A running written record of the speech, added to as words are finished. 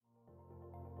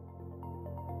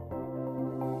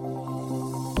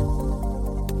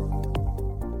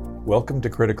Welcome to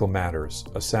Critical Matters,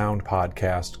 a sound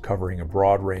podcast covering a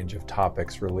broad range of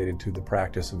topics related to the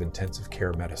practice of intensive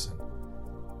care medicine.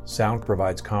 Sound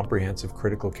provides comprehensive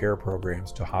critical care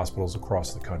programs to hospitals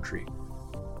across the country.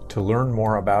 To learn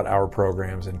more about our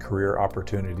programs and career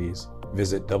opportunities,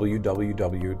 visit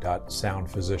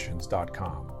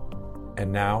www.soundphysicians.com.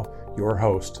 And now, your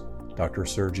host, Dr.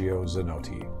 Sergio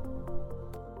Zanotti.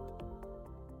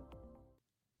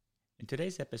 In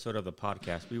today's episode of the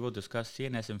podcast, we will discuss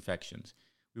CNS infections.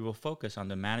 We will focus on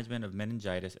the management of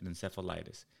meningitis and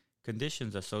encephalitis,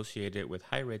 conditions associated with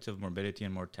high rates of morbidity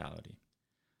and mortality.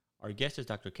 Our guest is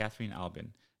Dr. Catherine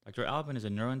Albin. Dr. Albin is a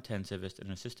neurointensivist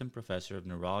and assistant professor of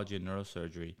neurology and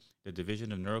neurosurgery, the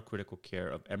Division of Neurocritical Care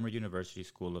of Emory University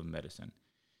School of Medicine.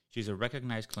 She's a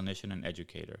recognized clinician and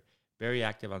educator, very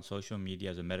active on social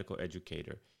media as a medical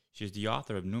educator. She is the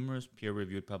author of numerous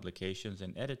peer-reviewed publications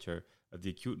and editor of the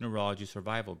Acute Neurology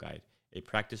Survival Guide, a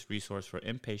practice resource for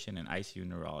inpatient and ICU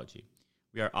neurology.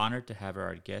 We are honored to have her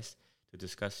our guest to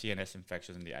discuss CNS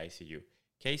infections in the ICU.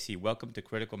 Casey, welcome to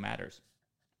Critical Matters.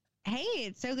 Hey,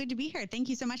 it's so good to be here. Thank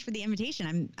you so much for the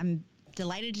invitation. I'm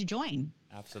delighted to join.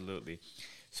 Absolutely.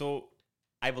 So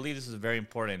I believe this is a very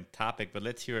important topic, but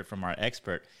let's hear it from our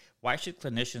expert. Why should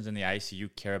clinicians in the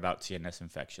ICU care about CNS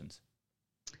infections?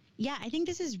 Yeah, I think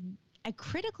this is a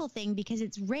critical thing because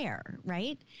it's rare,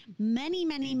 right? Many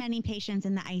patients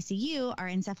in the ICU are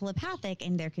encephalopathic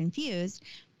and they're confused,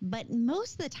 but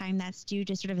most of the time that's due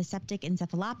to sort of a septic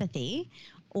encephalopathy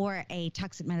or a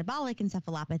toxic metabolic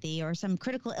encephalopathy or some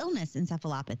critical illness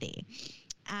encephalopathy.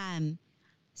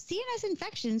 CNS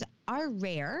infections are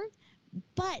rare,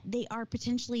 but they are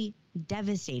potentially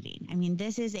devastating. I mean,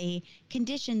 this is a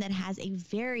condition that has a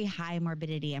very high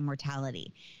morbidity and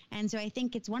mortality. And so I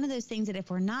think it's one of those things that if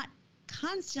we're not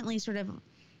constantly sort of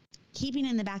keeping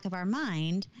in the back of our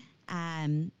mind,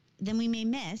 then we may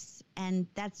miss, and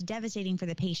that's devastating for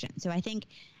the patient. So I think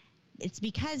it's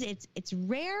because it's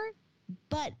rare,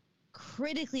 but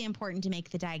critically important to make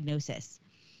the diagnosis,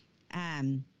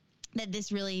 that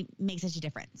this really makes such a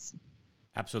difference.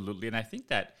 Absolutely. And I think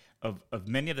that of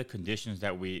many of the conditions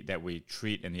that we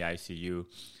treat in the ICU,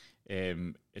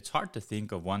 it's hard to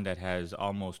think of one that has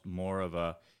almost more of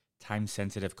a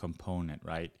time-sensitive component,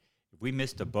 right? If we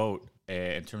miss the boat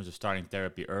in terms of starting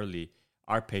therapy early,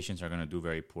 our patients are going to do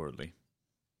very poorly.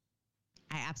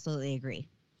 I absolutely agree.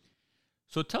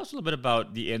 So tell us a little bit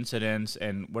about the incidents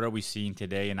and what are we seeing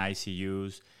today in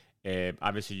ICUs?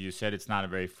 Obviously, you said it's not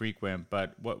very frequent,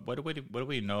 but what do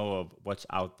we know of what's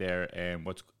out there and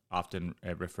what's often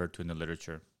referred to in the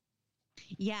literature?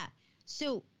 Yeah.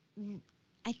 So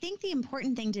I think the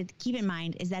important thing to keep in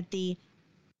mind is that the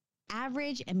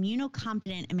average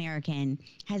immunocompetent American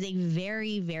has a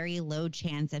very, very low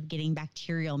chance of getting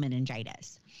bacterial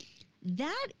meningitis.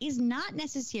 That is not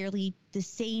necessarily the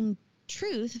same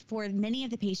truth for many of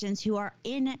the patients who are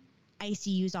in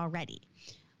ICUs already.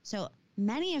 So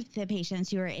many of the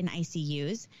patients who are in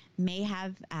ICUs may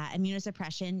have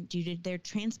immunosuppression due to their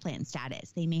transplant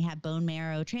status. They may have bone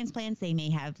marrow transplants, they may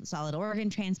have solid organ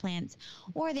transplants,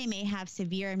 or they may have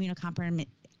severe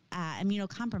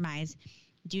immunocompromise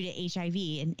due to HIV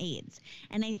and AIDS.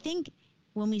 And I think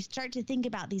when we start to think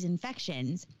about these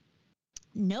infections,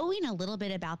 knowing a little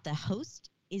bit about the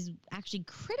host is actually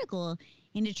critical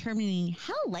in determining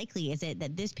how likely is it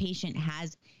that this patient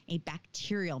has a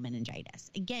bacterial meningitis.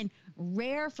 Again,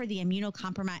 rare for the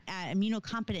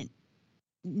immunocompetent,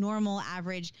 normal,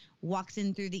 average, walks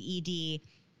in through the ED.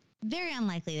 Very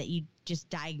unlikely that you just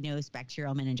diagnose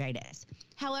bacterial meningitis.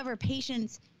 However,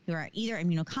 patients who are either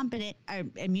immunocompetent or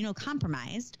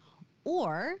immunocompromised,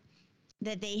 or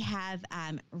that they have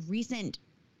recent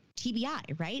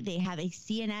TBI, right? They have a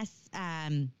CNS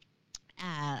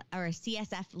or a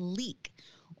CSF leak,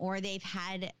 or they've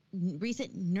had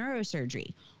recent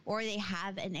neurosurgery, or they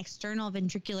have an external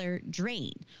ventricular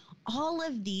drain. All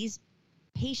of these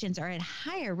patients are at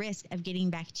higher risk of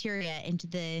getting bacteria into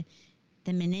the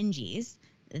meninges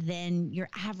than your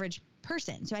average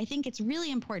person. So I think it's really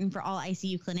important for all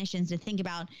ICU clinicians to think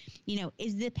about,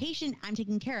 is the patient I'm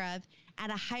taking care of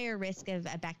at a higher risk of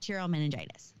a bacterial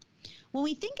meningitis? When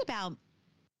we think about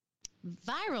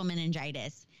viral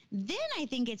meningitis, then I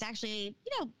think it's actually,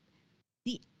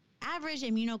 the average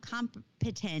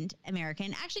immunocompetent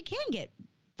American actually can get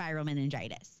viral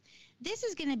meningitis. This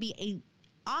is going to be a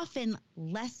often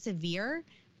less severe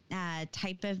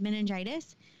type of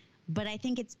meningitis, but I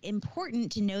think it's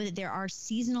important to know that there are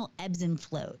seasonal ebbs and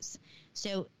flows.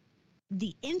 So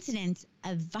the incidence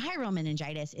of viral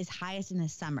meningitis is highest in the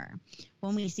summer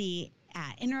when we see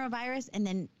enterovirus and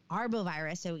then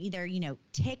arbovirus, so either,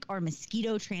 tick or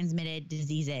mosquito transmitted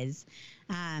diseases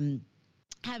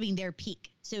having their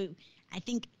peak. So I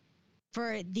think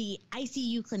for the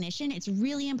ICU clinician, it's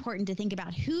really important to think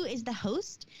about who is the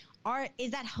host.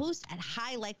 Is that host at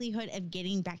high likelihood of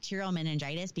getting bacterial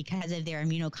meningitis because of their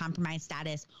immunocompromised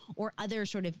status or other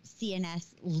sort of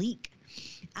CNS leak?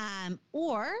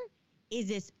 Or is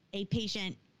this a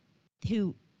patient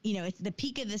who, it's the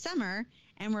peak of the summer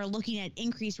and we're looking at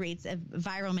increased rates of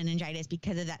viral meningitis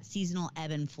because of that seasonal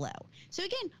ebb and flow? So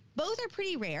again, both are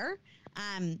pretty rare,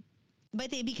 but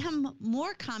they become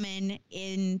more common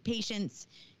in patients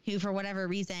who, for whatever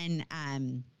reason,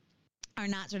 are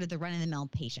not sort of the run-of-the-mill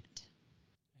patient.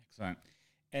 Excellent.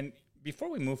 And before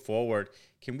we move forward,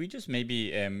 can we just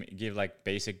maybe give like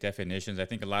basic definitions? I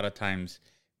think a lot of times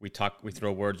we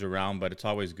throw words around, but it's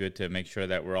always good to make sure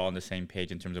that we're all on the same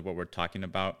page in terms of what we're talking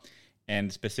about.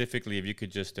 And specifically, if you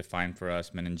could just define for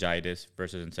us meningitis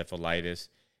versus encephalitis,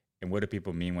 and what do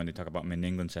people mean when they talk about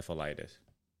meningoencephalitis?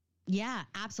 Yeah,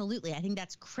 absolutely. I think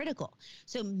that's critical.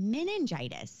 So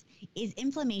meningitis is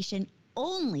inflammation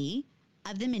only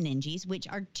of the meninges, which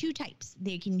are two types.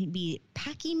 There can be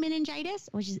pachymeningitis,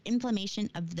 which is inflammation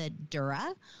of the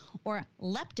dura, or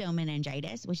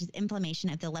leptomeningitis, which is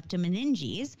inflammation of the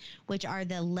leptomeninges, which are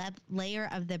the layer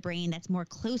of the brain that's more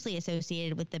closely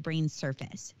associated with the brain's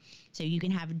surface. So you can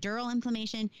have dural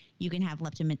inflammation, you can have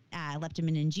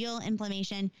leptomeningeal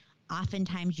inflammation.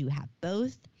 Oftentimes you have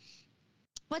both.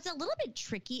 What's a little bit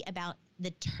tricky about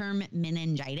the term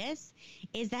meningitis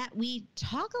is that we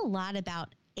talk a lot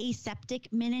about aseptic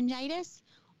meningitis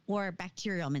or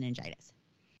bacterial meningitis.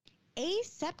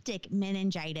 Aseptic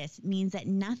meningitis means that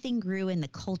nothing grew in the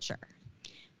culture,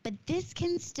 but this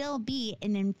can still be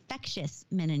an infectious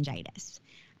meningitis.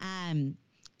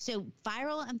 So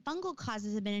viral and fungal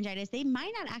causes of meningitis, they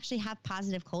might not actually have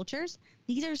positive cultures.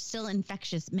 These are still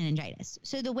infectious meningitis.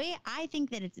 So the way I think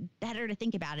that it's better to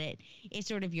think about it is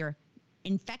sort of your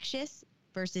infectious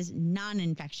versus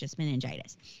non-infectious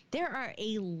meningitis. There are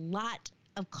a lot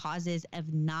of causes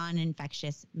of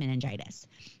non-infectious meningitis.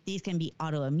 These can be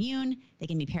autoimmune, they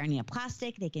can be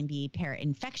paraneoplastic, they can be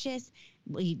parainfectious.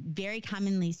 We very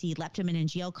commonly see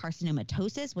leptomeningeal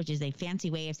carcinomatosis, which is a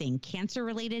fancy way of saying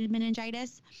cancer-related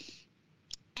meningitis.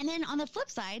 And then on the flip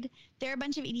side, there are a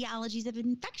bunch of etiologies of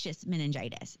infectious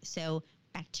meningitis. So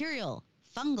bacterial,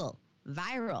 fungal,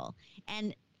 viral,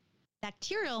 and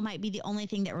bacterial might be the only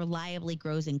thing that reliably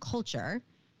grows in culture,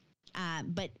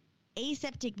 but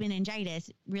aseptic meningitis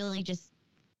really just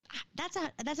that's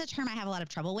a term I have a lot of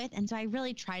trouble with, and so I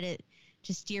really try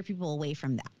to steer people away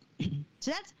from that.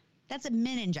 So that's a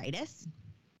meningitis.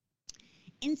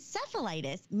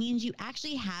 Encephalitis means you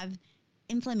actually have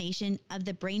inflammation of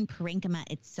the brain parenchyma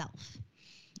itself,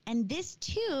 and this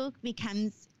too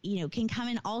becomes can come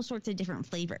in all sorts of different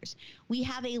flavors. We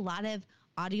have a lot of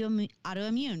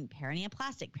autoimmune,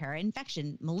 paraneoplastic,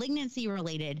 parainfection, malignancy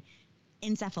related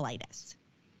encephalitis.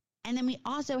 And then we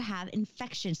also have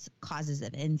infectious causes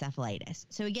of encephalitis.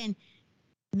 So again,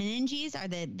 meninges are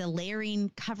the layering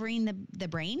covering the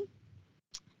brain.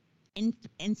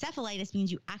 Encephalitis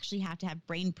means you actually have to have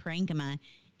brain parenchyma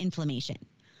inflammation.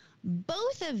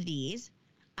 Both of these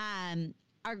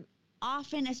are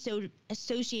often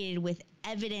associated with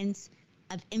evidence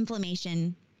of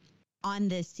inflammation on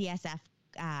the CSF,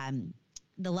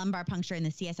 the lumbar puncture and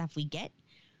the CSF we get.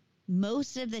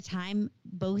 Most of the time,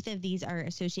 both of these are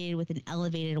associated with an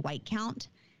elevated white count.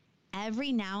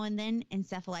 Every now and then,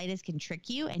 encephalitis can trick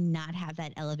you and not have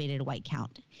that elevated white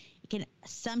count. It can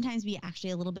sometimes be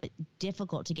actually a little bit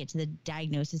difficult to get to the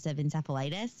diagnosis of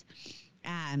encephalitis,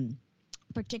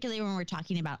 particularly when we're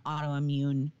talking about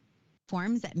autoimmune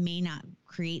forms that may not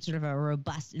create sort of a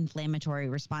robust inflammatory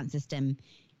response system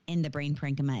in the brain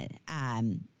parenchyma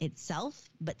itself,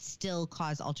 but still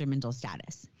cause altered mental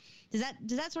status.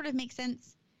 Does that sort of make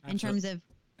sense in terms of?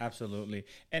 Absolutely.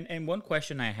 And one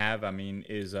question I have,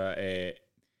 is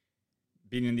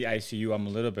being in the ICU, I'm a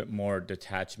little bit more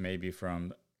detached maybe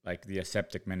from like the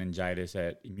aseptic meningitis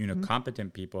that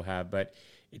immunocompetent people have, but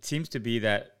it seems to be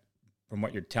that from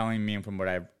what you're telling me and from what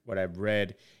I've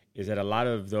read is that a lot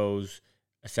of those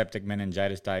aseptic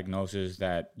meningitis diagnoses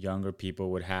that younger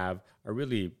people would have are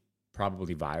really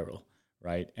probably viral,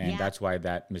 right? And that's why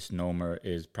that misnomer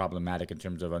is problematic in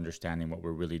terms of understanding what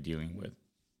we're really dealing with.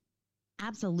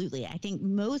 Absolutely. I think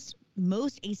most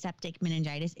aseptic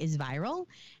meningitis is viral.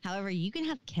 However, you can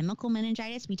have chemical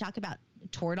meningitis. We talk about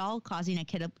Toradol causing a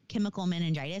chemical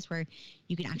meningitis where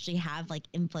you can actually have like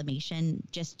inflammation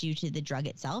just due to the drug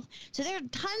itself. So there are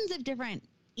tons of different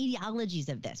etiologies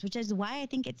of this, which is why I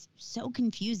think it's so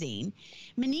confusing.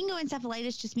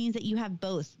 Meningoencephalitis just means that you have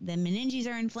both. The meninges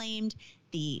are inflamed,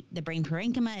 the brain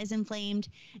parenchyma is inflamed.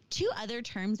 Two other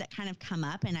terms that kind of come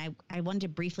up, and I wanted to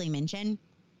briefly mention.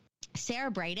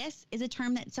 Cerebritis is a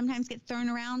term that sometimes gets thrown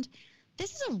around.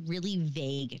 This is a really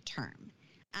vague term.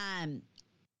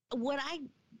 What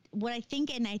I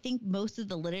think, and I think most of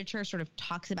the literature sort of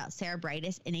talks about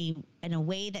cerebritis in a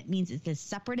way that means it's a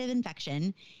suppurative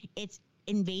infection. It's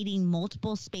invading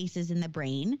multiple spaces in the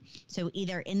brain. So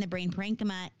either in the brain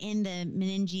parenchyma, in the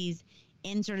meninges,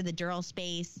 in sort of the dural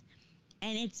space.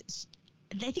 And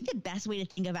I think the best way to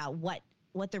think about what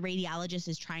the radiologist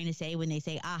is trying to say when they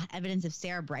say, evidence of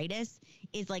cerebritis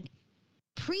is like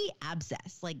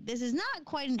pre-abscess. Like, this is not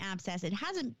quite an abscess. It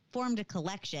hasn't formed a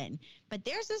collection, but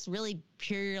there's this really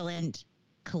purulent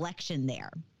collection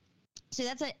there. So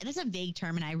that's a vague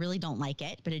term, and I really don't like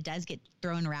it, but it does get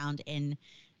thrown around in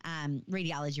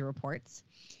radiology reports.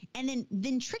 And then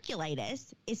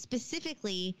ventriculitis is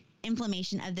specifically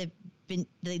inflammation of the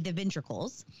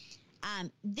ventricles.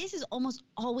 This is almost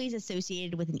always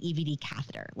associated with an EVD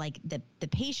catheter. Like the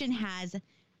patient has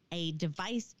a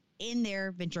device in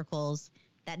their ventricles,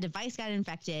 that device got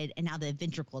infected, and now the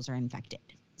ventricles are infected.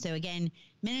 So again,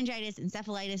 meningitis,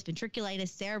 encephalitis,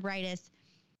 ventriculitis, cerebritis,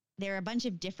 there are a bunch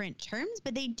of different terms,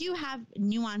 but they do have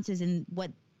nuances in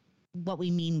what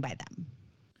we mean by them.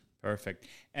 Perfect.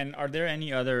 And are there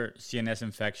any other CNS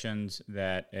infections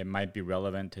that it might be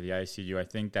relevant to the ICU? I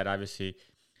think that obviously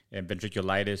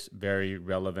ventriculitis, very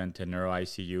relevant to neuro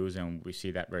ICUs, and we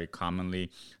see that very commonly.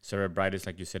 Cerebritis,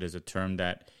 like you said, is a term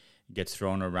that gets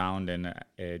thrown around, and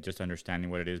just understanding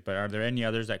what it is. But are there any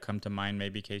others that come to mind,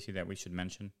 maybe, Casey, that we should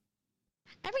mention?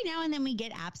 Every now and then we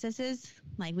get abscesses,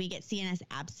 like we get CNS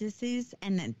abscesses,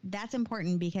 and that's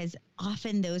important because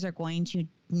often those are going to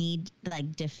need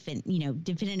like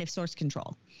definitive source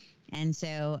control. And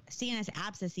so CNS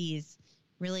abscesses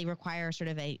really require sort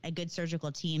of a good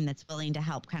surgical team that's willing to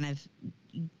help kind of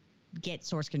get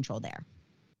source control there.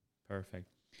 Perfect.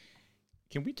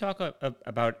 Can we talk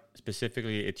about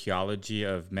specifically etiology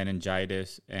of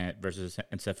meningitis versus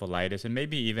encephalitis? And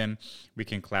maybe even we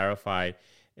can clarify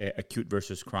acute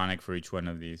versus chronic for each one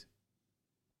of these.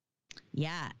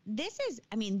 Yeah,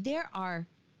 there are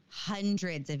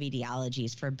hundreds of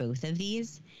etiologies for both of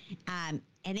these, and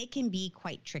it can be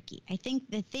quite tricky. I think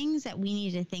the things that we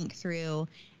need to think through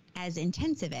as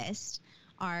intensivists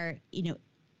are,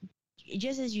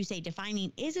 just as you say,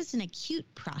 defining, is this an acute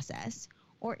process,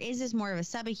 or is this more of a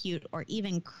subacute or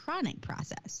even chronic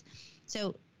process?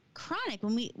 So chronic,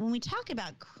 when we talk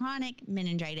about chronic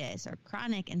meningitis or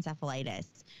chronic encephalitis,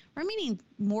 we're meaning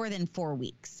more than 4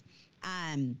 weeks.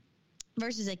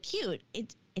 Versus acute,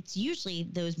 it's usually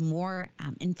those more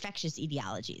infectious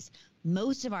etiologies.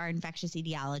 Most of our infectious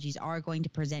etiologies are going to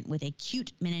present with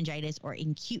acute meningitis or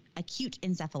acute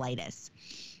encephalitis.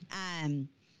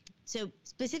 So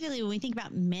specifically, when we think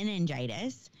about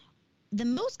meningitis, the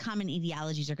most common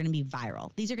etiologies are going to be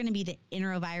viral. These are going to be the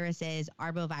enteroviruses,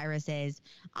 arboviruses.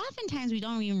 Oftentimes, we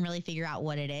don't even really figure out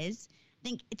what it is. I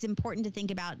think it's important to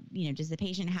think about, does the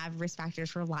patient have risk factors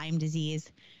for Lyme disease?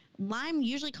 Lyme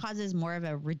usually causes more of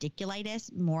a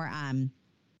radiculitis, more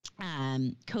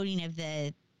coating of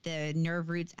the nerve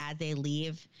roots as they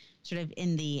leave sort of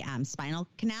in the spinal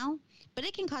canal, but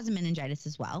it can cause a meningitis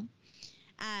as well.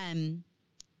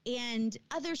 And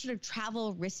other sort of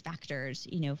travel risk factors,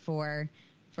 for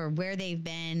where they've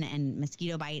been and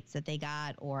mosquito bites that they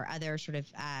got, or other sort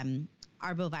of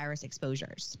arbovirus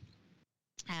exposures.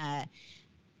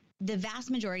 The vast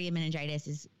majority of meningitis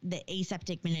is the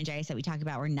aseptic meningitis that we talk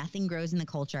about, where nothing grows in the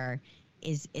culture,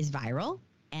 is viral,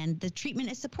 and the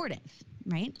treatment is supportive,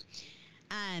 right?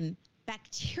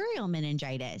 Bacterial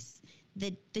meningitis,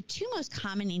 the two most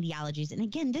common etiologies, and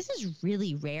again, this is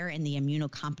really rare in the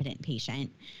immunocompetent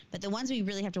patient, but the ones we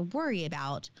really have to worry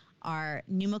about are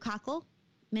pneumococcal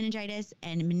meningitis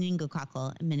and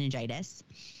meningococcal meningitis.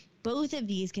 Both of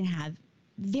these can have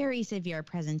very severe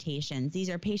presentations. These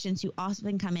are patients who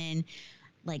often come in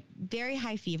like very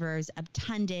high fevers,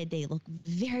 obtunded. They look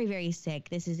very, very sick.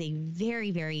 This is a very,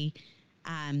 very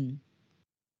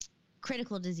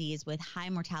critical disease with high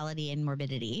mortality and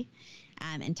morbidity.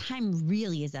 And time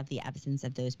really is of the essence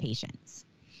of those patients.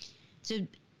 So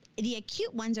the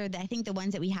acute ones are, I think, the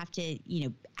ones that we have to,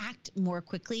 act more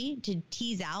quickly to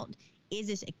tease out, is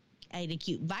this an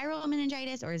acute viral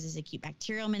meningitis or is this acute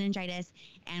bacterial meningitis?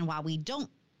 And while we're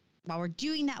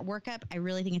doing that workup, I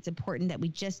really think it's important that we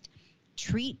just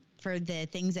treat for the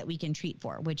things that we can treat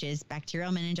for, which is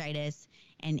bacterial meningitis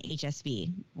and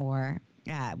HSV, or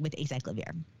with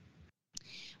acyclovir.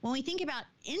 When we think about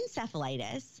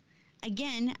encephalitis,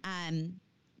 again,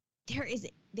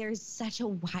 there's such a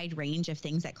wide range of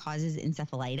things that causes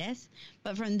encephalitis,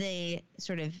 but from the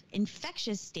sort of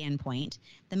infectious standpoint,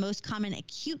 the most common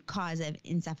acute cause of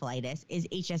encephalitis is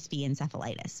HSV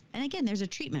encephalitis. And again, there's a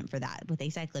treatment for that with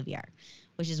acyclovir,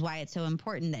 which is why it's so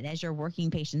important that as you're working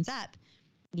patients up,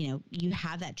 you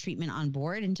have that treatment on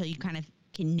board until you kind of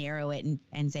can narrow it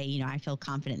and say, I feel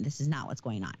confident this is not what's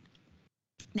going on.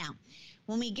 Now,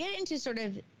 when we get into sort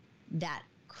of that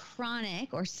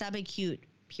chronic or subacute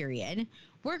period,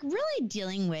 we're really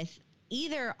dealing with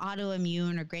either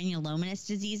autoimmune or granulomatous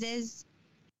diseases,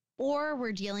 or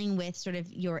we're dealing with sort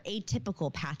of your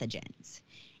atypical pathogens.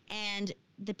 And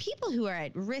the people who are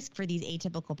at risk for these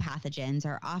atypical pathogens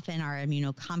are often our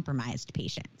immunocompromised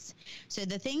patients. So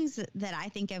the things that I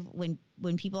think of when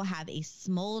people have a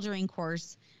smoldering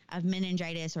course of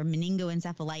meningitis or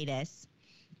meningoencephalitis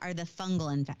are the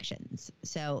fungal infections.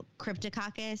 So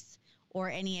Cryptococcus, or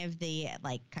any of the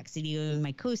like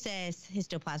coccidioidomycosis,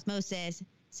 histoplasmosis,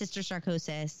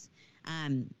 cysticercosis.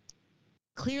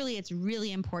 Clearly, it's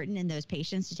really important in those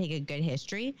patients to take a good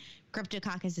history.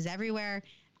 Cryptococcus is everywhere.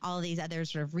 All of these other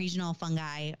sort of regional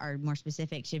fungi are more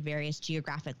specific to various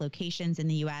geographic locations in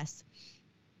the U.S.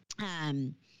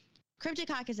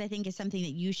 Cryptococcus, I think, is something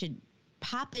that you should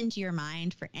pop into your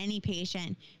mind for any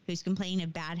patient who's complaining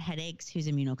of bad headaches, who's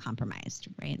immunocompromised,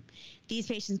 right? These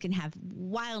patients can have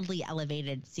wildly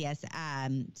elevated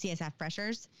CSF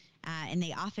pressures, and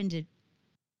they often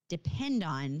depend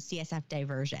on CSF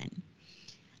diversion.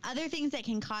 Other things that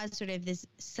can cause sort of this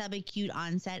subacute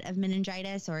onset of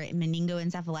meningitis or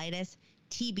meningoencephalitis,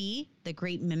 TB, the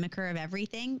great mimicker of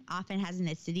everything, often has an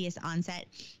insidious onset,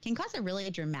 can cause a really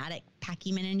dramatic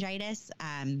pachymeningitis,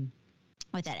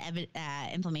 with that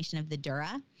inflammation of the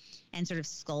dura and sort of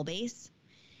skull base.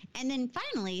 And then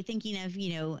finally, thinking of,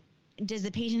 does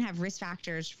the patient have risk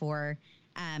factors for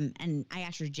an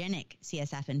iatrogenic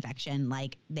CSF infection,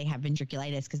 like they have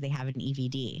ventriculitis because they have an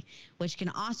EVD, which can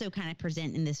also kind of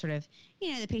present in this sort of,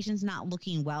 the patient's not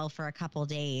looking well for a couple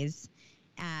days.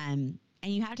 And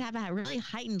you have to have a really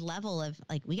heightened level of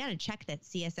we got to check that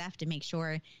CSF to make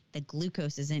sure the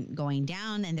glucose isn't going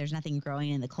down and there's nothing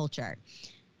growing in the culture.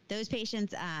 Those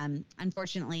patients,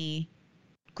 unfortunately,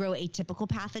 grow atypical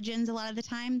pathogens a lot of the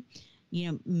time.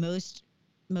 Most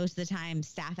of the time,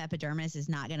 staph epidermis is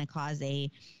not going to cause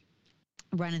a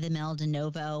run-of-the-mill de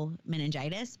novo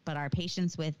meningitis, but our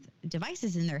patients with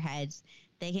devices in their heads,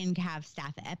 they can have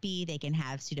staph epi, they can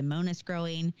have Pseudomonas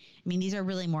growing. I mean, these are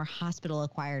really more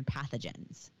hospital-acquired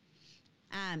pathogens.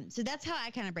 So that's how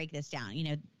I kind of break this down.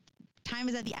 Time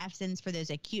is of the essence for those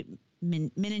acute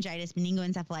meningitis,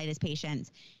 meningoencephalitis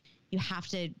patients. You have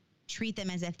to treat them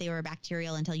as if they were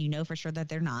bacterial until you know for sure that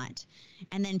they're not.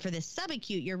 And then for the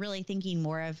subacute, you're really thinking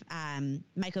more of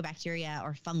mycobacteria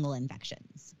or fungal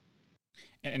infections.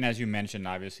 And as you mentioned,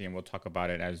 obviously, and we'll talk about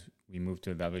it as we move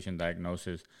to evaluation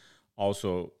diagnosis,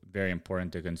 also very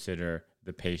important to consider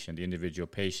the patient, the individual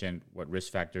patient, what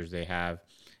risk factors they have,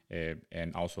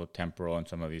 and also temporal in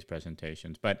some of these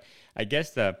presentations. But I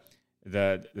guess the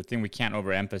thing we can't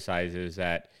overemphasize is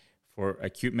that for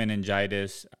acute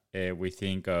meningitis, we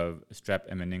think of strep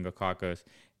and meningococcus,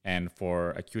 and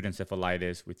for acute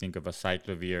encephalitis, we think of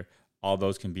acyclovir. All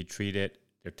those can be treated.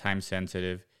 They're time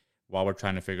sensitive. While we're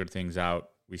trying to figure things out,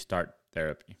 we start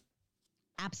therapy.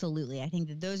 Absolutely. I think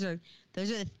that those are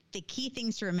the key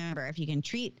things to remember. If you can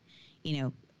treat,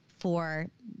 for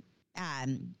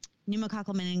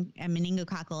pneumococcal,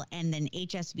 meningococcal, and then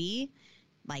HSV,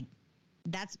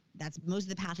 that's most of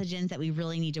the pathogens that we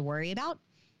really need to worry about,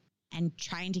 and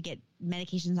trying to get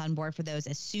medications on board for those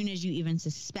as soon as you even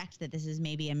suspect that this is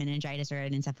maybe a meningitis or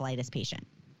an encephalitis patient.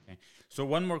 Okay. So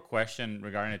one more question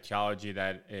regarding etiology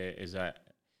that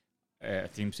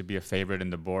seems to be a favorite in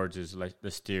the boards is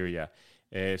listeria.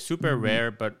 Super rare,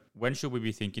 but when should we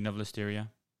be thinking of listeria?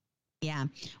 Yeah,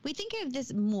 we think of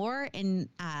this more in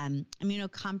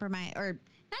immunocompromised, or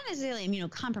not necessarily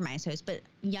immunocompromised hosts, but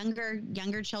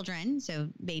younger children, so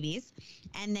babies,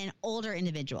 and then older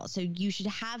individuals. So you should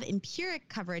have empiric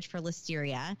coverage for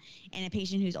listeria in a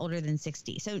patient who's older than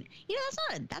 60. So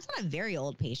that's not a very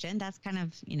old patient. That's kind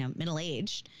of middle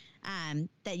aged.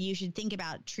 That you should think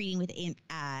about treating with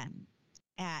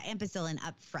ampicillin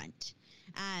up front.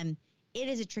 It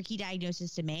is a tricky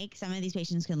diagnosis to make. Some of these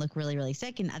patients can look really, really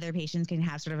sick, and other patients can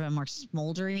have sort of a more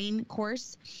smoldering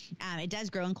course. It does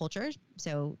grow in culture,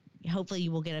 so hopefully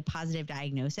you will get a positive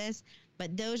diagnosis.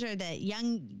 But those are the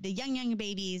young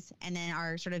babies, and then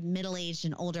our sort of middle-aged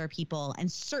and older people, and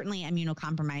certainly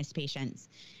immunocompromised patients.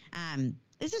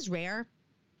 This is rare,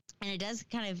 and it does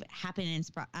kind of happen in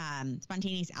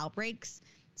spontaneous outbreaks.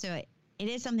 So it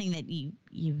is something that you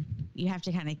have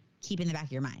to kind of keep in the back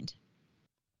of your mind.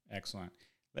 Excellent.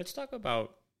 Let's talk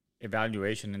about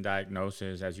evaluation and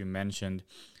diagnosis. As you mentioned,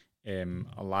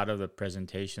 a lot of the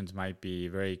presentations might be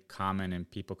very common in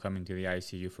people coming to the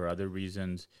ICU for other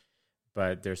reasons,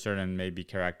 but there's certain maybe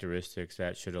characteristics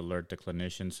that should alert the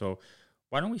clinician. So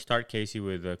why don't we start, Casey,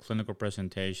 with a clinical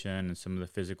presentation and some of the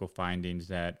physical findings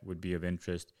that would be of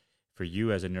interest for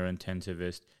you as a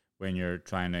neurointensivist when you're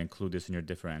trying to include this in your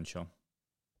differential?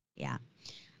 Yeah.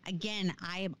 Again,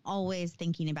 I am always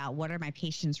thinking about what are my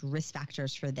patient's risk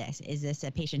factors for this? Is this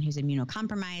a patient who's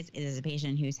immunocompromised? Is this a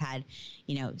patient who's had,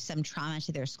 some trauma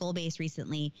to their skull base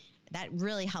recently? That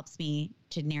really helps me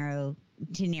to narrow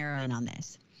in on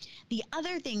this. The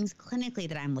other things clinically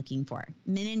that I'm looking for,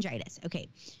 meningitis. Okay,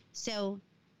 so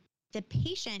the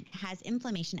patient has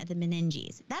inflammation of the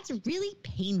meninges. That's really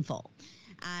painful.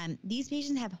 These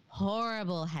patients have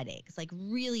horrible headaches, like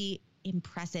really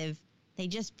impressive. They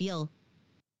just feel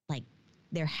like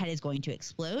their head is going to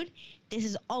explode. This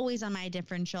is always on my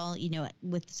differential,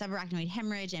 with subarachnoid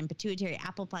hemorrhage and pituitary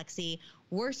apoplexy,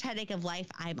 worst headache of life.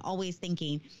 I'm always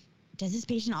thinking, does this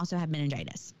patient also have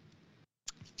meningitis?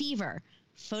 Fever,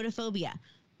 photophobia.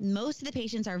 Most of the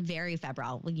patients are very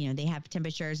febrile. They have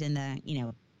temperatures in the,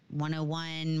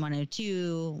 101,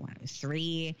 102,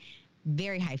 103,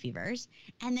 very high fevers.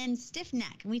 And then stiff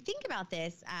neck. And we think about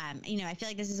this, I feel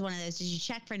like this is one of those, did you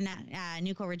check for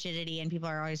nuchal rigidity? And people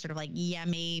are always sort of like, yeah,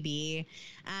 maybe.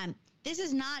 This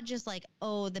is not just like,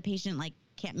 oh, the patient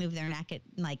can't move their neck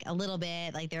a little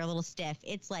bit, like they're a little stiff.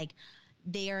 It's like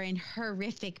they are in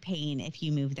horrific pain if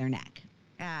you move their neck.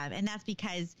 And that's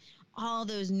because all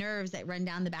those nerves that run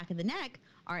down the back of the neck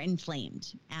are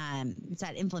inflamed. It's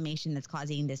that inflammation that's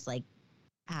causing this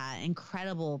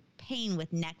incredible pain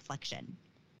with neck flexion.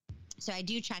 So I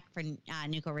do check for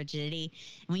nuchal rigidity.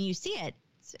 And when you see it,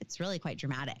 it's really quite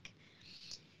dramatic.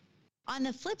 On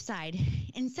the flip side,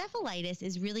 encephalitis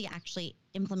is really actually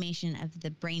inflammation of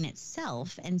the brain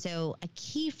itself. And so a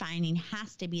key finding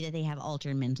has to be that they have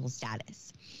altered mental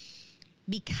status.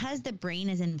 Because the brain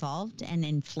is involved and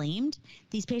inflamed,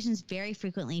 these patients very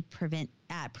frequently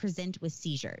present with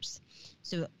seizures.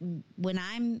 So when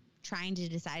I'm trying to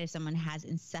decide if someone has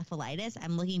encephalitis,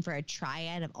 I'm looking for a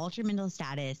triad of altered mental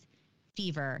status,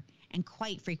 fever, and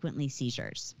quite frequently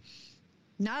seizures.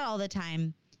 Not all the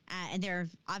time. And there are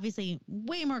obviously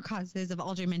way more causes of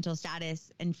altered mental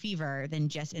status and fever than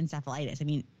just encephalitis. I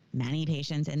mean, many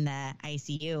patients in the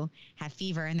ICU have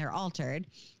fever and they're altered,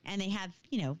 and they have,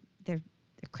 they're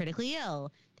critically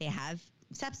ill. They have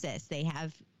sepsis. They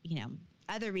have,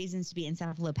 other reasons to be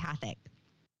encephalopathic.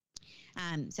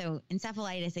 So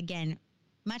encephalitis, again,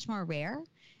 much more rare.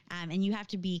 And you have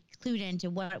to be clued into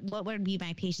what would be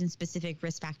my patient-specific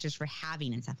risk factors for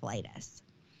having encephalitis.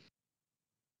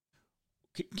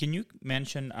 Can you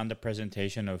mention on the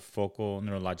presentation of focal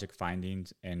neurologic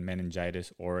findings in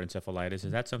meningitis or encephalitis?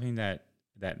 Is that something that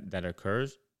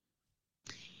occurs?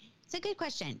 It's a good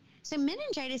question. So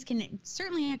meningitis can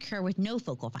certainly occur with no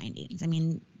focal findings. I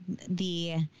mean,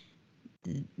 the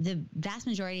vast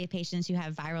majority of patients who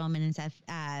have viral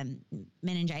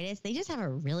meningitis, they just have a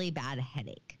really bad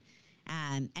headache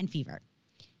and fever.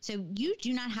 So you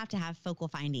do not have to have focal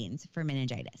findings for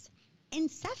meningitis.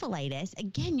 Encephalitis,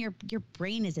 again, your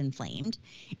brain is inflamed.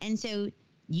 And so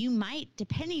you might,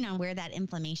 depending on where that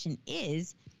inflammation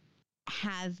is,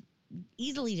 have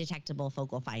easily detectable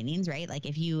focal findings, right? Like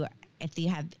if you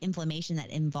have inflammation that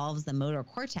involves the motor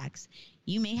cortex,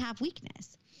 you may have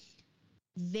weakness.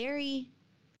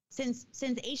 Since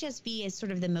HSV is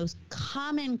sort of the most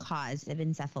common cause of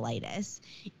encephalitis,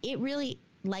 it really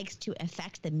likes to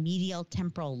affect the medial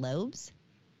temporal lobes.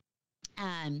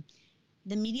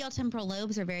 The medial temporal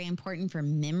lobes are very important for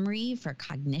memory, for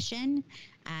cognition.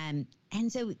 And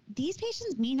so these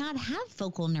patients may not have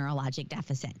focal neurologic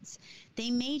deficits.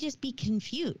 They may just be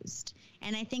confused.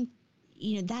 And I think,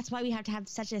 that's why we have to have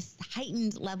such a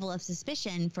heightened level of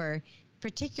suspicion for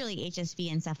particularly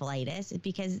HSV encephalitis,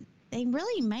 because they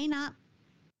really may not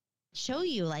show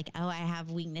you like, oh, I have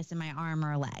weakness in my arm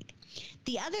or leg.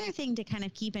 The other thing to kind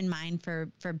of keep in mind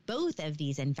for both of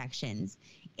these infections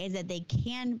is that they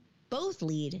can both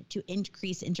lead to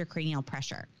increased intracranial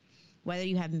pressure. Whether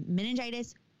you have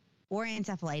meningitis or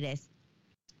encephalitis,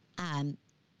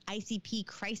 ICP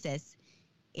crisis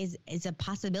is a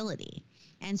possibility.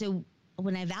 And so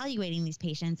when evaluating these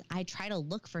patients, I try to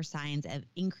look for signs of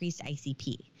increased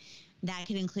ICP. That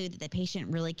could include that the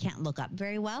patient really can't look up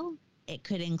very well. It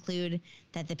could include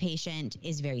that the patient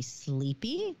is very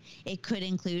sleepy. It could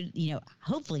include,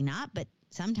 hopefully not, but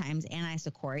sometimes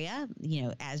anisocoria,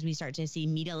 as we start to see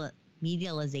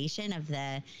medialization of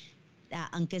the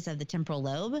uncus of the temporal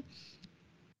lobe.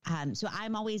 So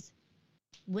I'm always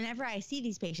whenever I see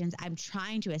these patients, I'm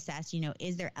trying to assess,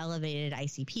 is there elevated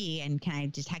ICP and can I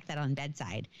detect that on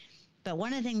bedside? But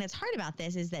one of the things that's hard about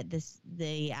this is that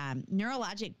the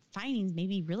neurologic findings may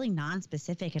be really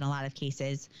nonspecific in a lot of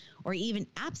cases, or even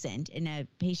absent in a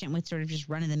patient with sort of just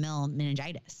run-of-the-mill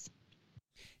meningitis.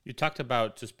 You talked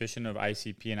about suspicion of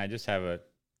ICP, and I just have a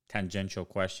tangential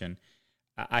question.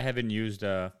 I haven't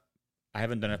done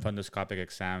a fundoscopic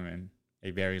exam in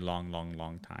a very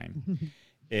long time.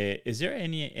 Is there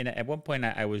any, and at one point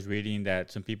I was reading that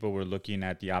some people were looking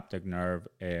at the optic nerve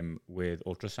with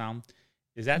ultrasound.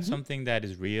 Is that something that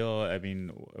is real? I mean,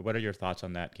 what are your thoughts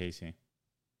on that, Casey?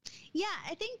 Yeah,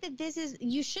 I think that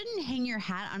you shouldn't hang your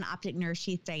hat on optic nerve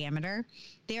sheath diameter.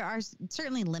 There are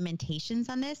certainly limitations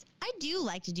on this. I do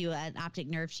like to do an optic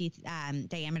nerve sheath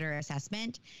diameter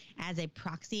assessment as a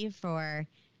proxy for,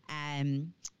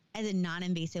 as a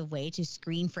non-invasive way to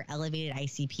screen for elevated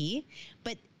ICP.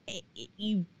 But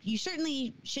you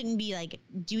certainly shouldn't be like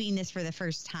doing this for the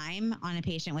first time on a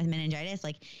patient with meningitis.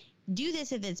 Like, do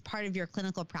this if it's part of your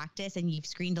clinical practice and you've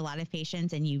screened a lot of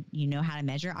patients and you know how to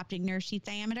measure optic nerve sheath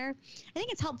diameter. I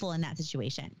think it's helpful in that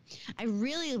situation. I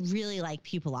really, really like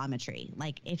pupillometry.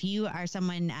 Like, if you are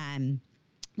someone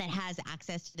that has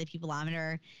access to the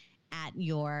pupillometer at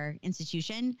your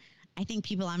institution, I think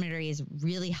pupillometry is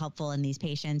really helpful in these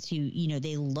patients who,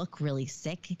 they look really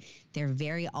sick. They're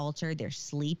very altered. They're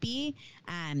sleepy.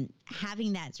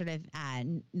 Having that sort of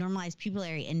normalized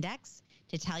pupillary index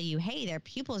to tell you, hey, their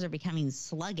pupils are becoming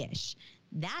sluggish.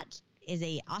 That is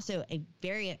also a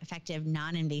very effective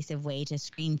non-invasive way to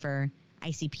screen for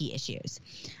ICP issues.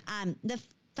 The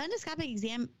fundoscopic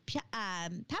exam,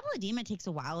 papilledema takes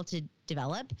a while to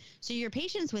develop. So your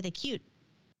patients with acute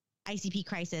ICP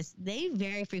crisis, they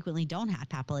very frequently don't have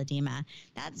papilledema.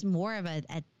 That's more of a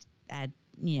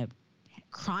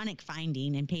chronic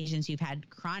finding in patients who've had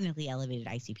chronically elevated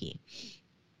ICP.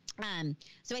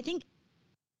 So I think,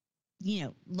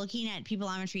 looking at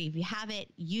pupillometry, if you have it,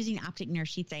 using optic nerve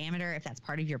sheath diameter, if that's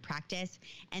part of your practice,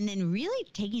 and then really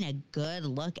taking a good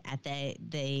look at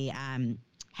the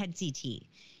head CT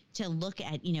to look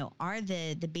at, are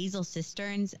the basal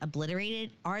cisterns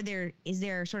obliterated? Is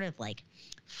there sort of like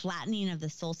flattening of the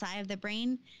sulci of the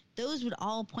brain? Those would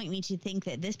all point me to think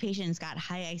that this patient's got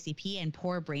high ICP and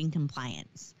poor brain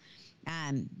compliance.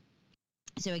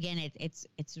 So again,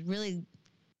 it's really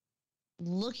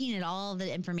looking at all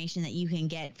the information that you can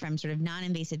get from sort of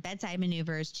non-invasive bedside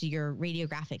maneuvers to your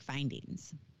radiographic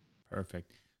findings.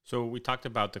 Perfect. So we talked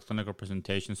about the clinical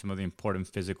presentation, some of the important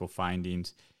physical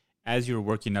findings. As you're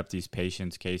working up these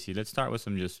patients, Casey, let's start with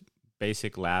some just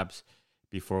basic labs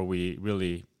before we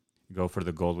really go for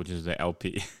the gold, which is the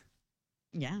LP.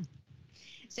 Yeah.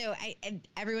 So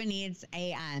everyone needs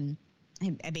a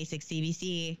basic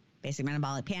CBC, basic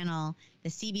metabolic panel. The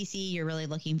CBC, you're really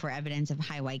looking for evidence of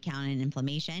high white count and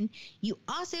inflammation. You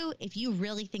also, if you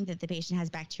really think that the patient has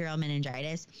bacterial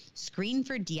meningitis, screen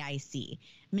for DIC.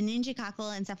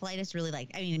 Meningococcal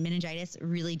encephalitis meningitis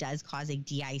really does cause a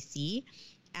DIC.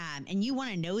 And you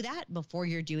want to know that before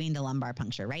you're doing the lumbar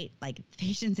puncture, right? Like,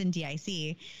 patients in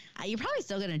DIC, you're probably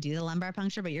still going to do the lumbar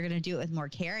puncture, but you're going to do it with more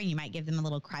care, and you might give them a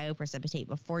little cryoprecipitate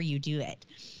before you do it.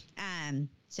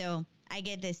 So I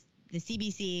get the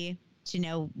CBC to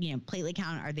know, platelet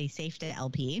count, are they safe to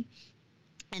LP?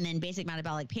 And then basic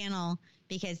metabolic panel,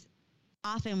 because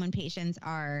often when patients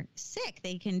are sick,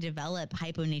 they can develop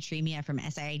hyponatremia from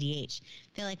SIADH.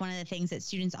 I feel like one of the things that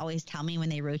students always tell me when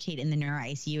they rotate in the neuro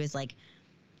ICU is like,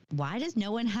 why does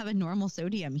no one have a normal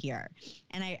sodium here?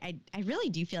 And I really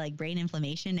do feel like brain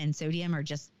inflammation and sodium are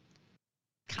just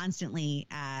constantly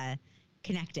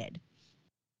connected.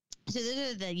 So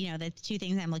those are the two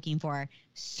things I'm looking for.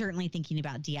 Certainly thinking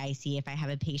about DIC if I have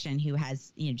a patient who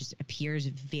has, just appears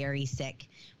very sick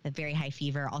with very high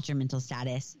fever, altered mental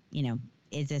status,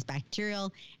 is this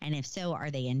bacterial? And if so, are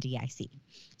they in DIC?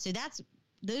 So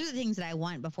those are the things that I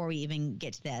want before we even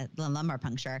get to the lumbar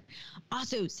puncture.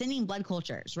 Also, sending blood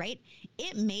cultures, right?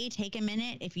 It may take a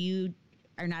minute if you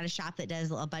are not a shop that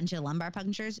does a bunch of lumbar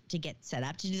punctures to get set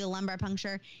up to do the lumbar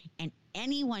puncture. And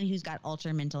anyone who's got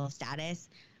altered mental status,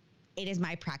 it is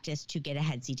my practice to get a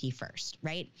head CT first,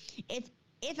 right?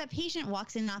 If a patient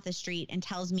walks in off the street and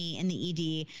tells me in the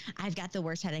ED, I've got the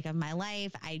worst headache of my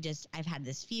life, I've had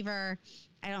this fever,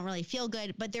 I don't really feel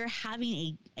good, but they're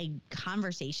having a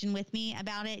conversation with me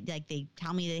about it. Like, they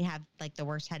tell me they have like the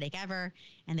worst headache ever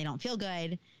and they don't feel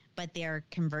good, but they're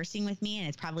conversing with me and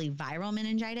it's probably viral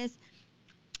meningitis.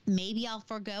 Maybe I'll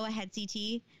forego a head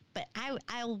CT, but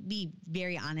I'll be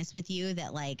very honest with you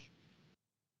that like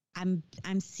I'm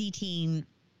CTing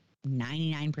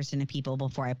 99% of people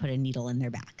before I put a needle in their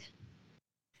back.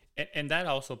 And that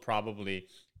also probably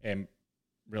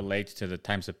relates to the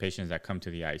types of patients that come to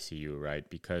the ICU, right?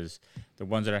 Because the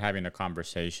ones that are having a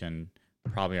conversation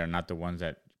probably are not the ones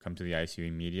that come to the ICU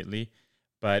immediately.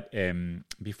 But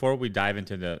before we dive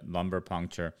into the lumbar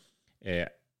puncture,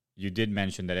 you did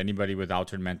mention that anybody with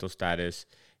altered mental status,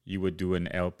 you would do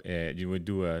you would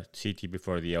do a CT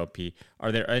before the LP.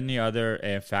 Are there any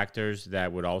other factors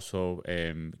that would also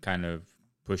kind of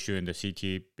push you in the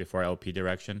CT before LP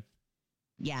direction?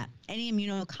 Yeah. Any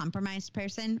immunocompromised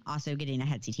person also getting a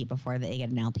head CT before they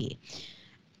get an LP.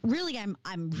 Really,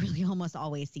 I'm really almost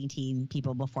always CTing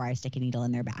people before I stick a needle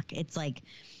in their back. It's like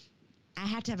I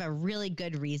have to have a really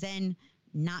good reason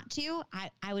not to.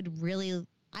 I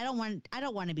don't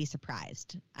want to be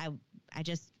surprised. I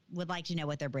just would like to know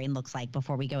what their brain looks like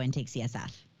before we go and take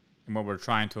CSF. And what we're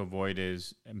trying to avoid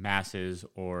is masses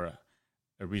or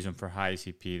a reason for high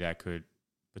CP that could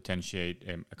potentiate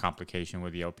a complication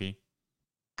with the LP.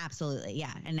 Absolutely,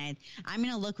 yeah. And I'm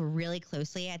going to look really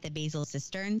closely at the basal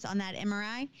cisterns on that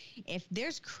MRI. If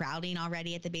there's crowding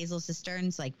already at the basal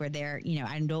cisterns, like where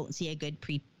I don't see a good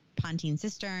pre-pontine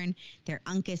cistern, their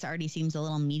uncus already seems a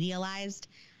little medialized,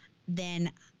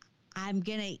 then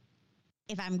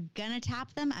if I'm going to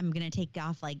tap them, I'm going to take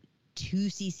off like 2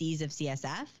 cc's of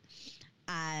CSF.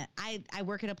 I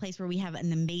work at a place where we have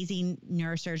an amazing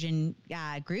neurosurgeon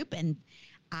group, and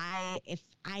if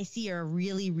I see a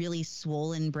really, really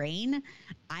swollen brain,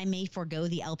 I may forego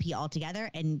the LP altogether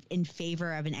and in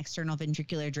favor of an external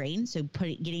ventricular drain. So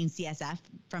getting CSF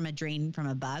from a drain from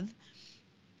above.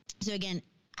 So again,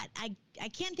 I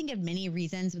can't think of many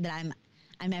reasons that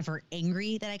I'm ever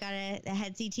angry that I got a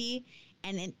head CT.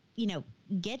 And then,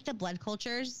 get the blood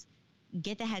cultures,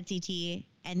 get the head CT,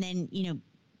 and then,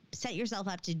 set yourself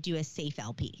up to do a safe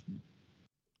LP.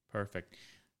 Perfect.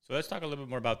 So let's talk a little bit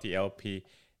more about the LP.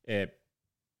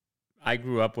 I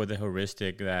grew up with a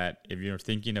heuristic that if you're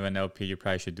thinking of an LP, you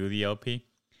probably should do the LP.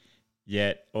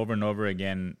 Yet over and over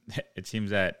again, it seems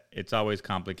that it's always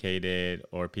complicated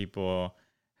or people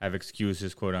have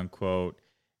excuses, quote unquote.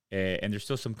 And there's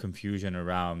still some confusion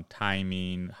around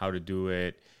timing, how to do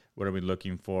it, what are we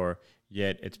looking for.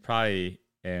 Yet it's probably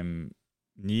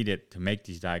needed to make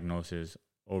these diagnoses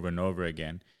over and over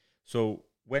again. So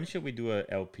when should we do a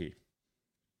LP?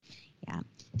 Yeah,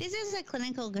 this is a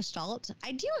clinical gestalt.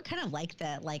 I do kind of like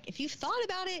if you've thought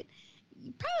about it,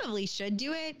 you probably should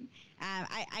do it.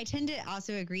 I tend to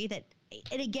also agree that,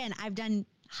 and again, I've done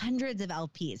hundreds of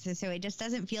LPs, so it just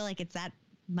doesn't feel like it's that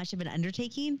much of an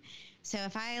undertaking. So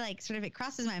if I it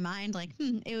crosses my mind,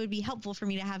 it would be helpful for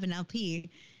me to have an LP.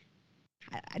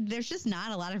 There's just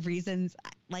not a lot of reasons.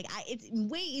 It's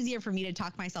way easier for me to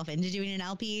talk myself into doing an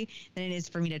LP than it is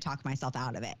for me to talk myself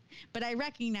out of it. But I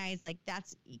recognize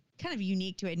that's kind of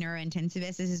unique to a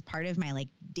neurointensivist. This is part of my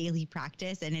daily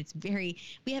practice, and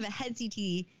we have a head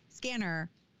CT scanner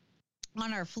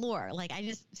on our floor. I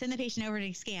just send the patient over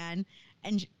to scan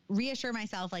and reassure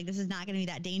myself this is not going to be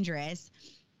that dangerous.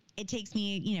 It takes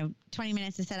me, 20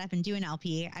 minutes to set up and do an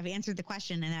LP. I've answered the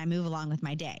question and then I move along with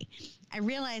my day. I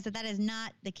realize that is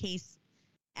not the case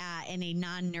in a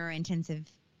non-neurointensive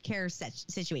care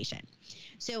situation.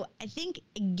 So I think,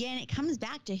 again, it comes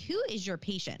back to who is your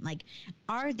patient?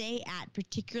 Are they at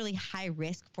particularly high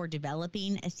risk for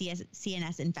developing a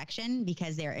CNS infection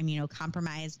because they're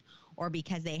immunocompromised or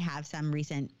because they have some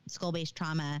recent skull-based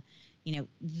trauma?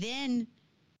 Then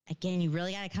again, you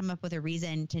really got to come up with a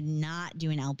reason to not do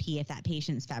an LP if that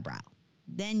patient's febrile.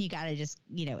 Then you got to just,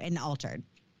 and altered.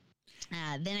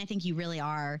 Then I think you really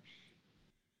are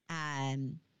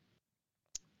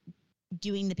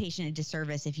doing the patient a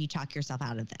disservice if you talk yourself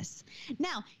out of this.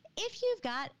 Now, if you've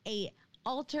got a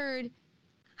altered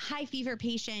high fever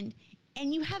patient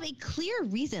and you have a clear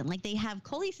reason, they have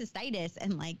cholecystitis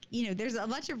and there's a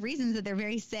bunch of reasons that they're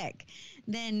very sick,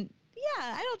 then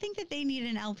yeah, I don't think that they need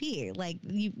an LP.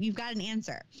 You've got an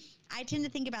answer. I tend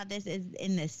to think about this as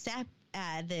in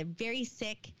the very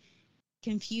sick,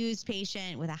 confused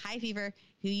patient with a high fever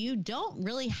who you don't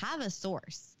really have a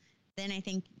source. Then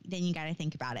you got to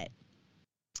think about it.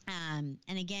 And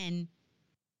again,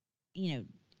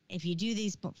 if you do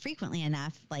these frequently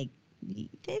enough, they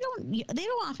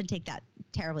don't often take that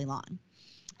terribly long.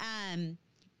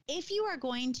 If you are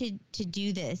going to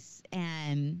do this,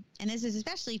 and this is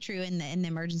especially true in the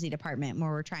emergency department where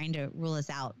we're trying to rule this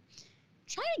out,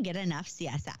 try to get enough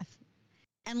CSF.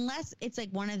 Unless it's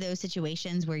one of those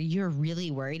situations where you're really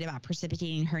worried about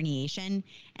precipitating herniation.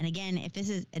 And again, if this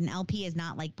is an LP is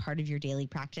not part of your daily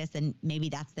practice, then maybe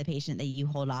that's the patient that you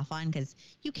hold off on because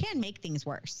you can make things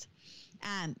worse.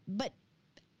 But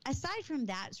aside from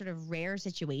that sort of rare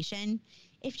situation,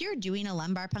 if you're doing a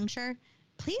lumbar puncture,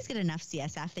 please get enough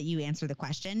CSF that you answer the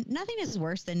question. Nothing is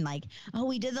worse than like, oh,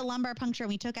 we did the lumbar puncture and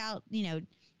we took out,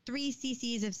 3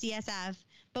 cc's of CSF,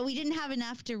 but we didn't have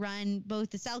enough to run both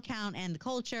the cell count and the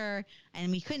culture,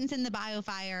 and we couldn't send the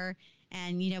biofire,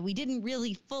 and, we didn't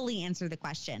really fully answer the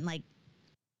question. Like,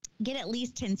 get at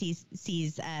least 10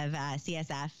 cc's of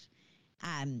CSF.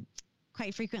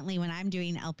 Quite frequently when I'm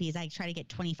doing LPs, I try to get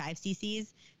 25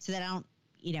 cc's so that I don't,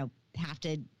 have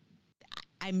to,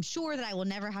 I'm sure that I will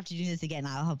never have to do this again.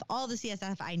 I'll have all the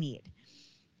CSF I need.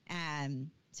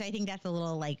 So I think that's a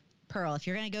little like pearl. If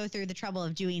you're going to go through the trouble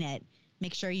of doing it,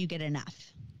 make sure you get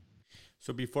enough.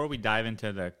 So before we dive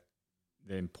into the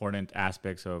important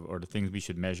aspects of, or the things we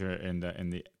should measure in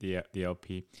the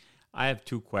LP, I have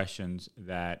 2 questions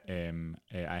that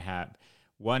I have.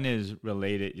 One is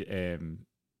related,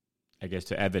 I guess,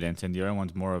 to evidence, and the other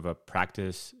one's more of a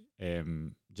practice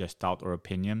gestalt or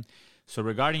opinion. So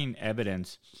regarding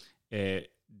evidence,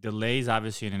 delays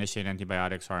obviously in initiating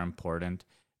antibiotics are important,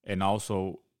 and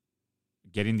also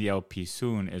getting the LP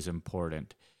soon is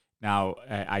important. Now,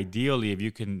 ideally, if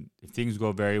things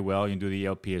go very well, you do the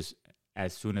LP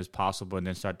as soon as possible and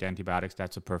then start the antibiotics,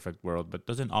 that's a perfect world, but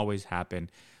doesn't always happen.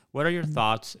 What are your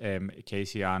thoughts,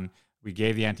 Casey, on we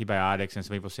gave the antibiotics and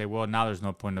some people say, well, now there's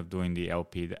no point of doing the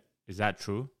LP. Is that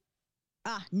true?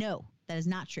 No, that is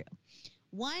not true.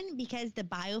 One, because the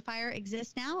biofire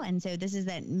exists now, and so this is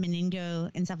that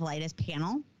meningoencephalitis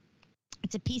panel.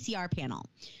 It's a PCR panel.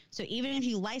 So even if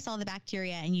you lyse all the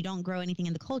bacteria and you don't grow anything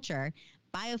in the culture,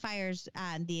 biofires,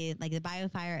 the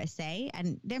biofire assay,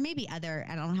 and there may be other,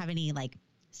 I don't have any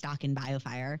stock in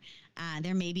biofire.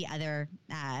 There may be other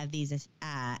of these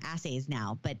assays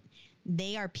now, but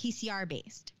they are PCR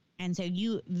based. And so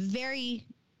you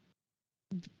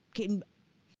can,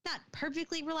 not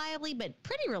perfectly reliably, but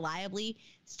pretty reliably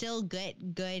still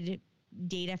get good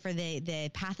data for the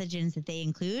pathogens that they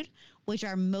include, which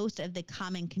are most of the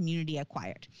common community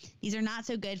acquired. These are not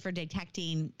so good for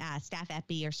detecting staph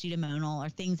epi or pseudomonal or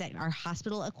things that are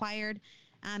hospital acquired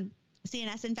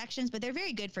CNS infections, but they're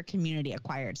very good for community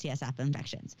acquired CSF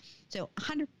infections. So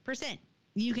 100%,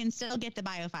 you can still get the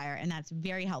biofire, and that's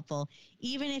very helpful.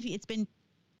 Even if it's been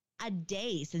a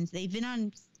day since they've been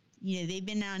on,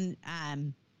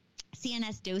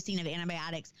 CNS dosing of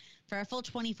antibiotics for a full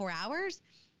 24 hours,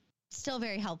 still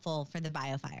very helpful for the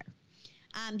biofire.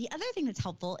 The other thing that's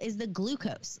helpful is the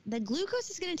glucose. The glucose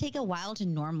is going to take a while to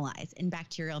normalize in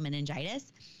bacterial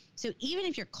meningitis. So even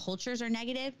if your cultures are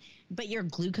negative, but your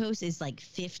glucose is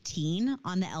 15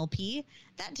 on the LP,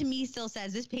 that to me still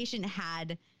says this patient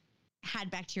had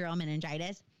bacterial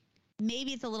meningitis.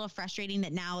 Maybe it's a little frustrating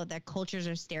that now the cultures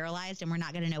are sterilized and we're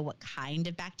not going to know what kind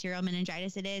of bacterial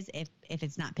meningitis it is if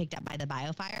it's not picked up by the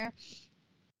biofire.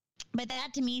 But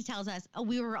that to me tells us,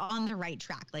 we were on the right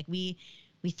track. We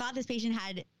thought this patient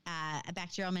had a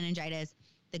bacterial meningitis.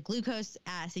 The glucose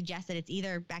suggests that it's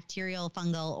either bacterial,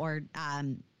 fungal, or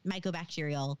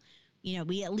mycobacterial.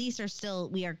 We at least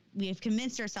we have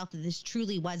convinced ourselves that this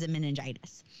truly was a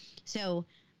meningitis. So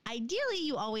ideally,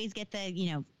 you always get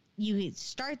you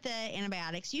start the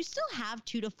antibiotics. You still have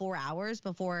 2 to 4 hours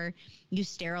before you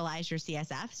sterilize your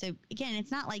CSF. So again, it's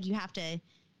not like you have to,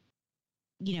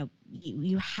 you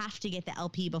have to get the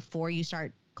LP before you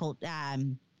start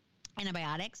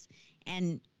antibiotics.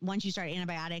 And once you start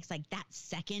antibiotics, that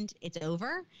second it's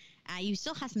over, you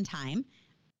still have some time.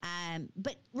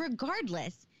 But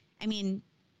regardless, you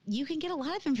can get a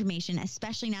lot of information,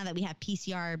 especially now that we have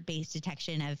PCR-based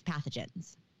detection of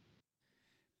pathogens.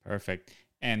 Perfect.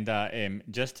 And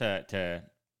just to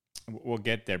we'll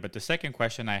get there. But the second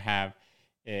question I have,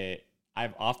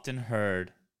 I've often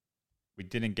heard we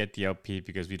didn't get the LP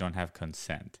because we don't have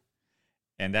consent.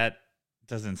 And that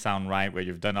doesn't sound right, where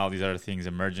you've done all these other things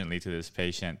emergently to this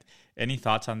patient. Any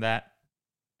thoughts on that?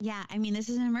 Yeah, this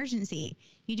is an emergency.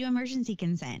 You do emergency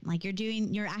consent.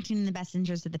 You're acting in the best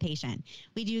interest of the patient.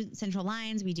 We do central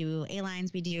lines, we do A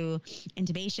lines, we do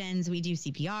intubations, we do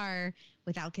CPR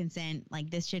without consent.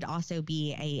 This should also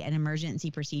be an emergency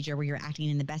procedure where you're acting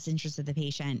in the best interest of the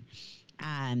patient.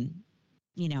 I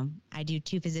do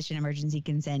 2 physician emergency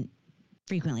consent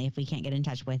frequently if we can't get in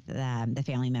touch with the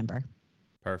family member.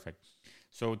 Perfect.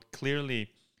 So clearly,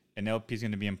 an LP is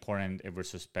going to be important if we're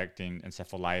suspecting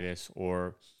encephalitis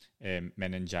or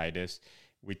meningitis.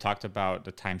 We talked about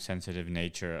the time-sensitive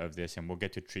nature of this, and we'll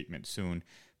get to treatment soon.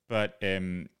 But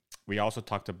we also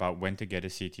talked about when to get a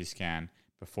CT scan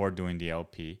before doing the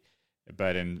LP.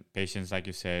 But in patients, like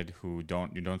you said, you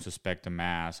don't suspect a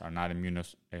mass, are not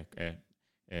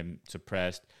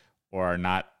immunosuppressed, or are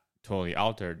not totally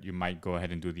altered, you might go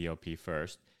ahead and do the LP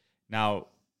first. Now,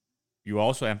 you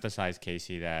also emphasize,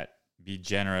 Casey, that be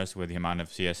generous with the amount of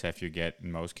CSF you get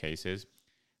in most cases.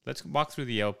 Let's walk through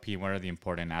the LP. What are the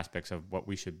important aspects of what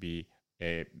we should be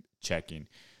checking?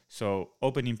 So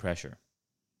opening pressure.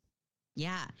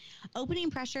 Yeah.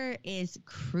 Opening pressure is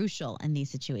crucial in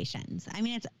these situations. I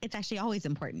mean, it's actually always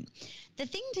important. The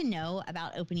thing to know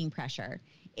about opening pressure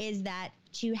is that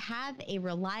to have a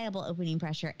reliable opening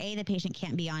pressure, the patient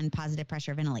can't be on positive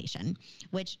pressure ventilation,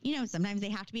 which, sometimes they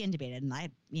have to be intubated.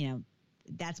 And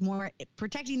that's more,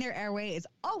 protecting their airway is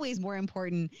always more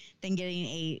important than getting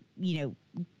a,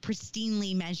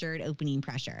 pristinely measured opening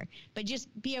pressure. But just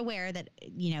be aware that,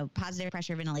 positive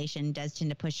pressure ventilation does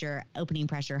tend to push your opening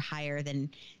pressure higher than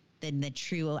the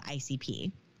true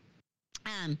ICP.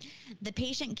 The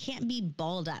patient can't be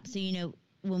balled up. So,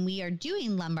 when we are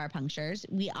doing lumbar punctures,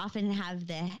 we often have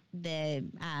the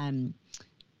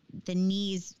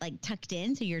knees like tucked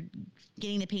in. So you're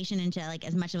getting the patient into like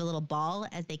as much of a little ball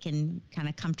as they can kind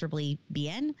of comfortably be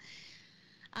in.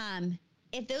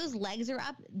 If those legs are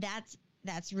up,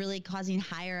 that's really causing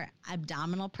higher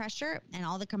abdominal pressure, and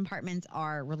all the compartments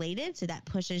are related. So that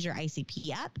pushes your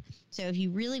ICP up. So if you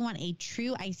really want a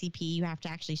true ICP, you have to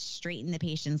actually straighten the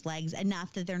patient's legs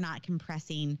enough that they're not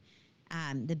compressing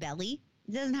the belly.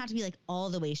 It doesn't have to be like all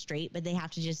the way straight, but they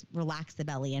have to just relax the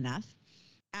belly enough.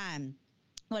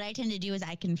 What I tend to do is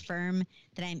I confirm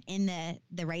that I'm in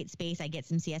the right space. I get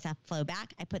some CSF flow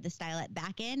back. I put the stylet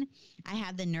back in. I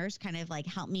have the nurse kind of like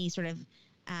help me sort of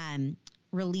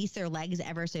release their legs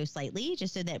ever so slightly,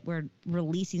 just so that we're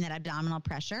releasing that abdominal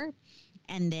pressure,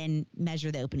 and then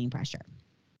measure the opening pressure.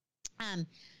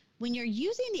 When you're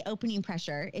using the opening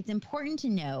pressure, it's important to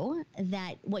know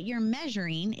that what you're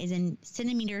measuring is in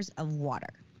centimeters of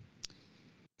water.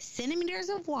 Centimeters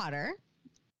of water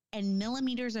and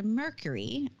millimeters of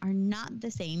mercury are not the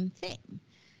same thing.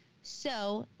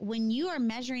 So when you are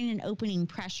measuring an opening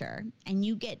pressure and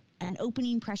you get an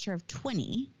opening pressure of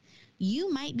 20,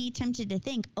 you might be tempted to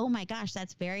think, oh my gosh,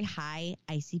 that's very high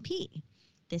ICP.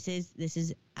 This is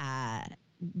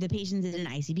the patient is in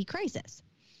an ICP crisis.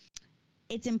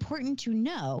 It's important to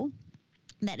know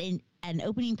that in an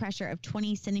opening pressure of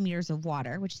 20 centimeters of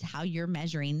water, which is how you're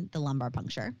measuring the lumbar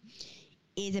puncture,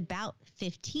 is about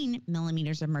 15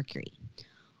 millimeters of mercury.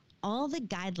 All the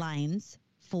guidelines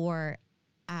for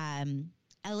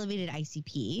elevated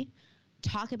ICP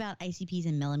talk about ICPs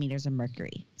in millimeters of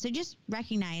mercury. So just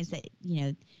recognize that,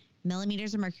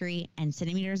 millimeters of mercury and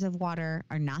centimeters of water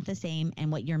are not the same.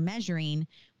 And what you're measuring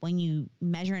when you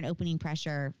measure an opening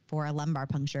pressure for a lumbar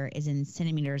puncture is in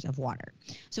centimeters of water.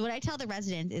 So what I tell the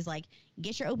residents is like,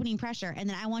 get your opening pressure, and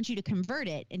then I want you to convert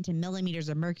it into millimeters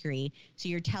of mercury. So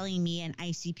you're telling me an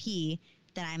ICP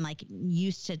that I'm like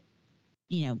used to,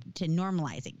 to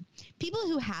normalizing. People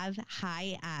who have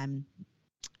high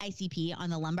ICP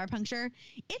on the lumbar puncture,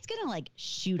 it's going to like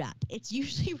shoot up. It's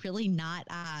usually really not,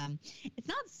 it's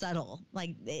not subtle.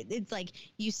 Like it's like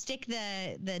you stick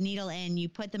the needle in, you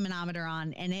put the manometer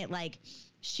on, and it like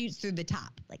shoots through the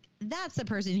top. Like that's the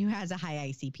person who has a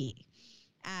high ICP.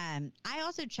 I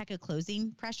also check a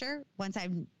closing pressure. Once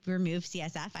I've removed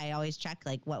CSF, I always check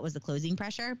like what was the closing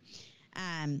pressure.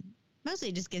 Mostly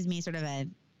it just gives me sort of a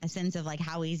sense of like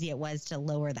how easy it was to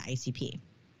lower the ICP.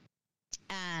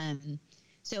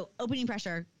 So opening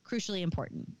pressure, crucially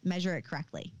important. Measure it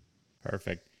correctly.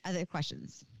 Perfect. Other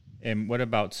questions? And what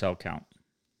about cell count?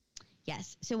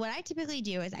 Yes. So what I typically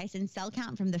do is I send cell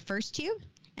count from the first tube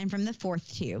and from the fourth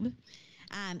tube.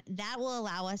 That will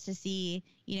allow us to see,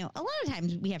 a lot of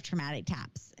times we have traumatic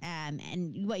taps. And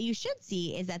what you should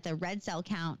see is that the red cell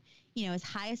count, is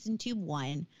highest in tube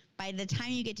 1. By the time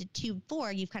you get to tube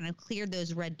 4, you've kind of cleared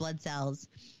those red blood cells,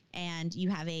 and you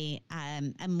have a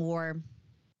more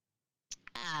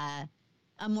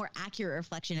accurate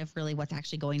reflection of really what's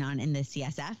actually going on in the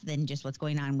CSF than just what's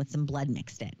going on with some blood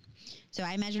mixed in. So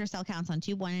I measure cell counts on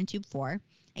tube 1 and tube 4.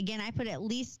 Again, I put at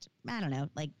least,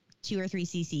 like 2 or 3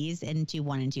 cc's in tube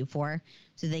 1 and tube 4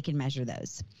 so they can measure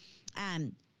those.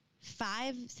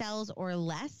 5 cells or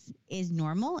less is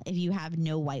normal if you have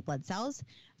no white blood cells.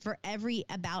 For every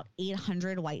about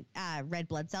 800 red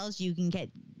blood cells,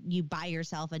 you buy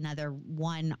yourself another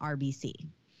 1 RBC.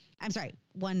 I'm sorry,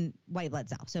 1 white blood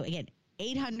cell. So again,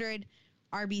 800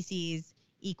 RBCs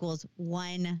equals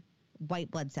 1 white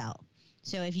blood cell.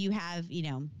 So if you have,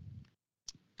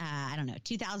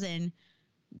 2,000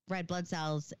 red blood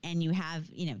cells and you have,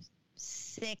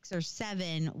 6 or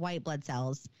 7 white blood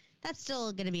cells, that's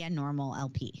still going to be a normal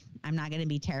LP. I'm not going to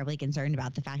be terribly concerned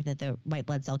about the fact that the white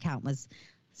blood cell count was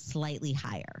slightly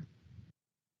higher.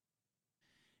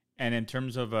 And in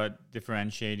terms of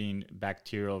differentiating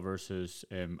bacterial versus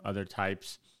other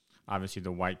types, obviously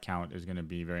the white count is going to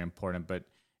be very important, but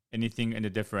anything in the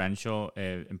differential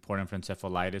important for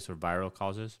encephalitis or viral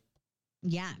causes?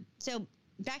 Yeah. So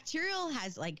bacterial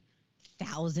has like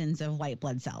thousands of white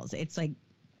blood cells. It's like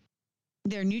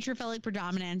their neutrophilic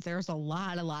predominance. There's a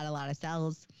lot of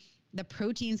cells. The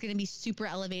protein is going to be super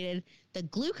elevated. The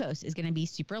glucose is going to be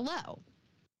super low.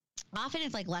 Often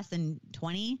it's like less than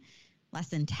 20, less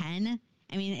than 10.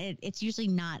 I mean, it's usually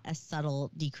not a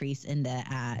subtle decrease in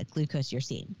the glucose you're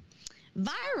seeing.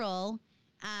 Viral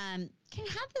can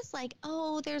have this like,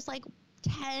 there's like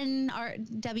 10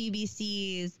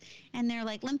 WBCs and they're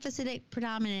like lymphocytic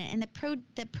predominant, and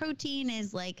the protein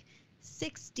is like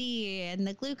 60 and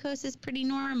the glucose is pretty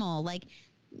normal. Like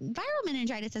viral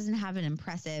meningitis doesn't have an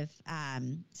impressive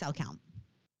cell count.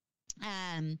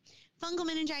 Fungal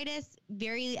meningitis,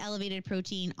 very elevated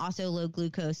protein, also low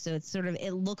glucose. So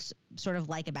it looks sort of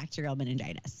like a bacterial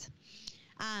meningitis.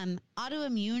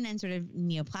 Autoimmune and sort of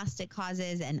neoplastic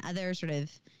causes and other sort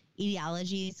of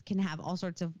etiologies can have all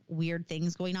sorts of weird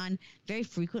things going on. Very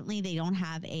frequently, they don't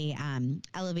have a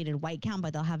elevated white count,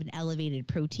 but they'll have an elevated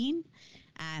protein.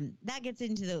 That gets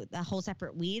into the whole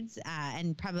separate weeds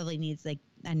and probably needs like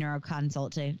a neuroconsult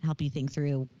to help you think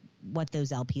through what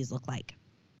those LPs look like.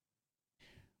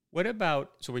 What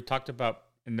about, so we talked about,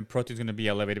 and the protein is going to be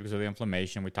elevated because of the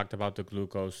inflammation. We talked about the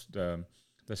glucose, the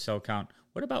cell count.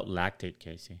 What about lactate,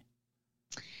 Casey?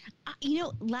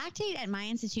 Lactate at my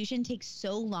institution takes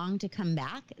so long to come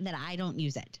back that I don't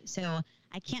use it. So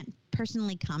I can't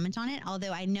personally comment on it,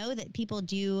 although I know that people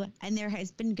do, and there has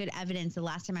been good evidence the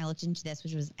last time I looked into this,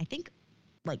 which was, I think,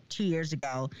 like 2 years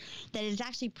ago, that it's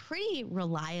actually pretty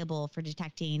reliable for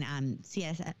detecting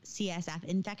CSF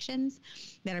infections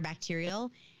that are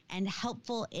bacterial, and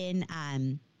helpful in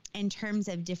terms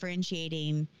of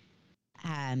differentiating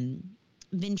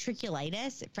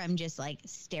ventriculitis from just like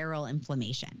sterile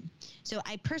inflammation. So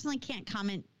I personally can't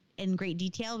comment in great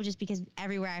detail just because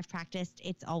everywhere I've practiced,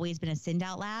 it's always been a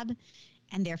send-out lab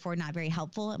and therefore not very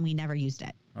helpful, and we never used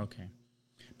it. Okay.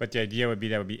 But the idea would be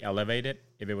that would be elevated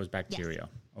if it was bacterial.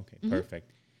 Yes. Okay,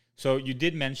 perfect. So you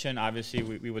did mention, obviously,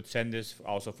 we would send this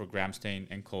also for gram stain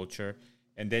and culture.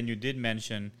 And then you did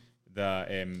mention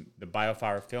the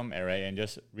BioFire film array. And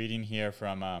just reading here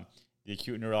from the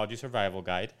Acute Neurology Survival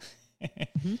Guide,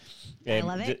 I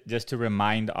love it. Just to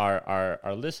remind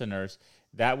our listeners,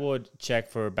 that would check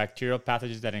for bacterial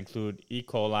pathogens that include E.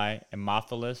 coli,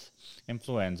 Haemophilus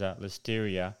influenza,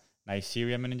 Listeria,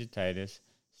 Neisseria meningitis,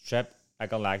 Strep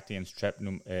agalacti, and Strep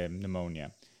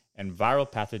pneumonia. And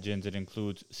viral pathogens, it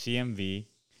includes CMV,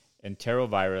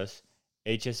 enterovirus,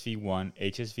 HSV1,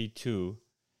 HSV2,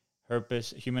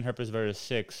 human herpes virus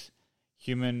 6,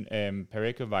 human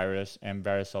pericovirus, and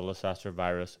varicella zoster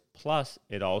virus. Plus,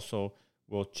 it also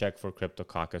will check for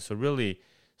cryptococcus. So really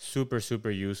super,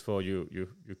 super useful. You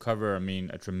cover,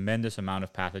 a tremendous amount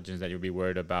of pathogens that you'll be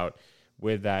worried about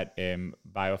with that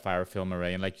BioFire film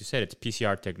array. And like you said, it's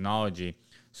PCR technology.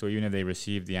 So even if they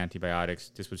receive the antibiotics,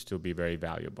 this would still be very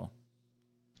valuable.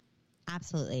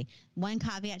 Absolutely. One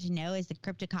caveat to know is the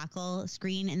cryptococcal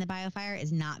screen in the BioFire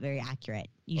is not very accurate.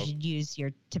 You should use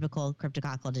your typical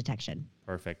cryptococcal detection.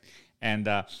 Perfect. And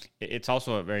it's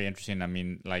also very interesting.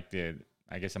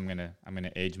 I guess I'm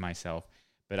gonna age myself,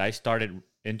 but I started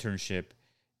internship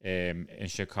in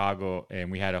Chicago,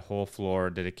 and we had a whole floor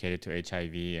dedicated to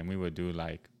HIV, and we would do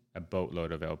like a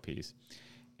boatload of LPs.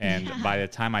 And by the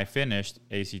time I finished,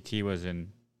 ACT was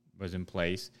in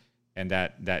place, and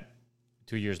that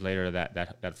 2 years later,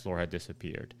 that floor had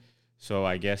disappeared. So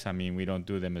I guess, we don't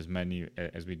do them as many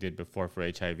as we did before for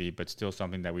HIV, but still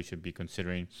something that we should be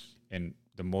considering in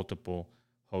the multiple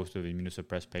host of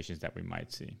immunosuppressed patients that we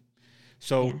might see.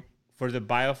 So for the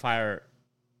BioFire,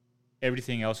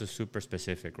 everything else is super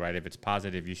specific, right? If it's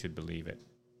positive, you should believe it.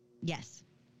 Yes.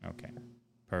 Okay,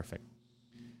 perfect.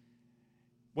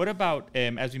 What about,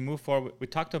 as we move forward, we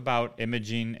talked about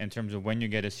imaging in terms of when you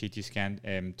get a CT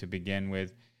scan to begin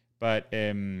with, but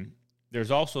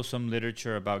there's also some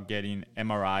literature about getting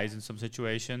MRIs in some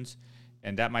situations,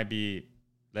 and that might be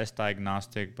less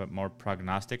diagnostic but more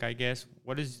prognostic, I guess.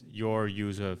 What is your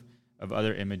use of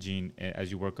other imaging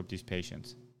as you work up these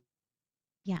patients?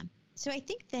 Yeah. So I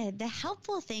think the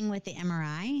helpful thing with the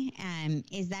MRI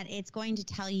is that it's going to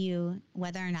tell you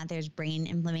whether or not there's brain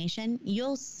inflammation.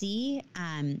 You'll see,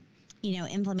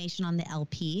 inflammation on the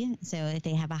LP. So if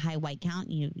they have a high white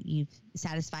count, you've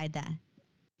satisfied the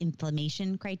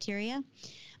inflammation criteria.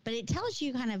 But it tells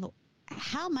you kind of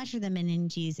how much are the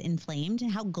meninges inflamed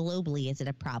and how globally is it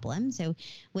a problem. So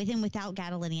with and without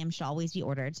gadolinium should always be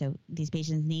ordered. So these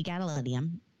patients need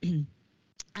gadolinium.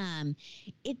 I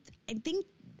think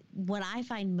what I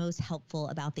find most helpful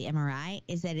about the MRI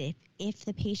is that if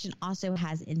the patient also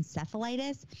has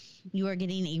encephalitis, you are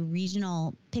getting a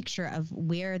regional picture of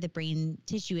where the brain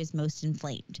tissue is most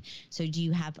inflamed. So do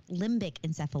you have limbic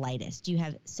encephalitis? Do you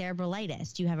have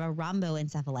cerebralitis? Do you have a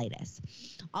rhomboencephalitis?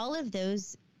 All of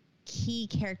those key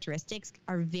characteristics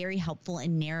are very helpful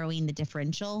in narrowing the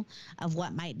differential of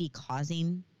what might be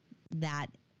causing that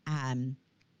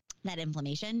that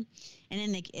inflammation. And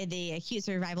in the acute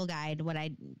survival guide,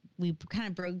 we kind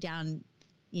of broke down,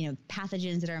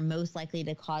 pathogens that are most likely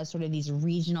to cause sort of these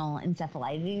regional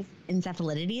encephalitides.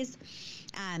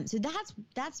 So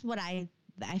that's what I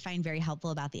find very helpful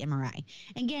about the MRI.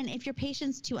 Again, if your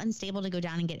patient's too unstable to go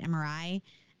down and get MRI,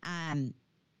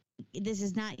 this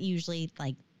is not usually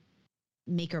like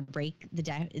make or break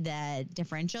the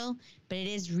differential, but it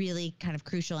is really kind of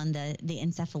crucial in the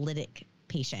encephalitic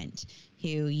patient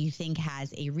who you think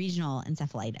has a regional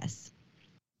encephalitis.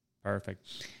 Perfect.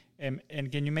 And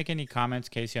can you make any comments,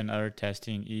 Casey, on other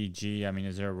testing, EEG? I mean,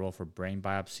 is there a role for brain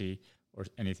biopsy or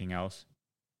anything else?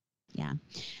 Yeah.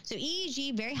 So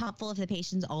EEG, very helpful if the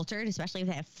patient's altered, especially if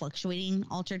they have fluctuating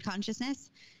altered consciousness.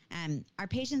 Our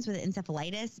patients with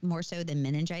encephalitis, more so than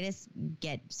meningitis,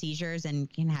 get seizures and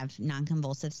can have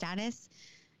non-convulsive status.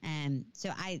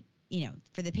 So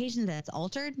for the patient that's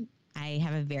altered, I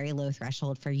have a very low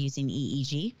threshold for using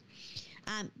EEG.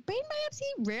 Brain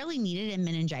biopsy rarely needed in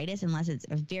meningitis unless it's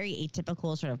a very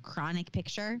atypical sort of chronic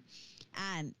picture.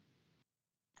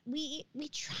 We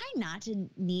try not to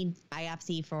need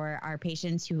biopsy for our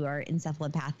patients who are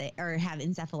encephalopathic or have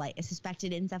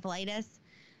suspected encephalitis.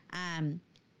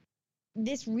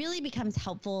 This really becomes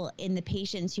helpful in the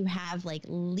patients who have like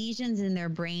lesions in their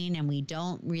brain and we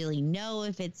don't really know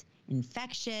if it's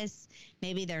infectious.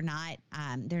 Maybe they're not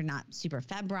super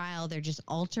febrile. They're just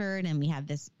altered and we have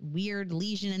this weird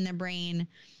lesion in their brain.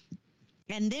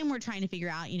 And then we're trying to figure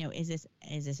out, is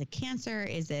this a cancer?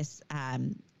 Is this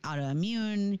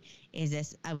autoimmune? Is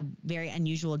this a very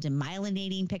unusual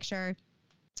demyelinating picture?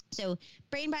 So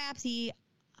brain biopsy,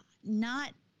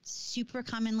 not super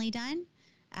commonly done.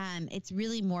 It's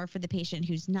really more for the patient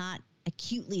who's not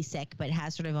acutely sick, but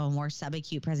has sort of a more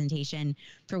subacute presentation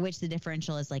for which the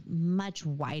differential is like much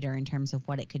wider in terms of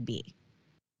what it could be.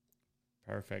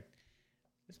 Perfect.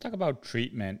 Let's talk about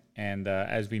treatment. And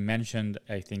as we mentioned,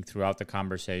 I think throughout the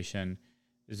conversation,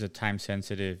 this is a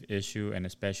time-sensitive issue, and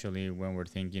especially when we're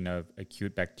thinking of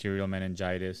acute bacterial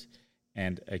meningitis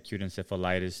and acute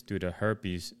encephalitis due to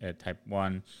herpes type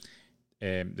 1,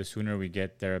 the sooner we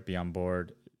get therapy on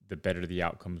board, the better the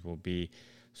outcomes will be.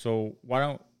 So why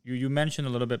don't you mentioned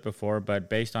a little bit before, but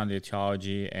based on the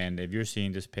etiology, and if you're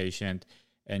seeing this patient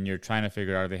and you're trying to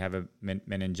figure out if they have a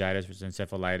meningitis versus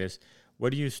encephalitis,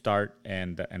 where do you start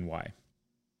and why?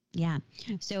 Yeah.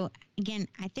 So again,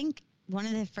 I think one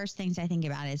of the first things I think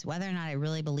about is whether or not I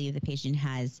really believe the patient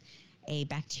has a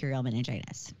bacterial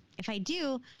meningitis. If I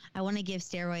do, I want to give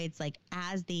steroids like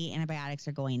as the antibiotics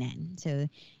are going in. So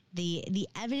the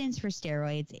evidence for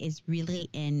steroids is really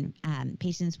in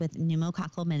patients with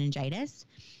pneumococcal meningitis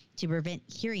to prevent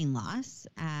hearing loss,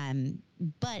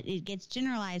 but it gets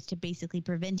generalized to basically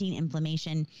preventing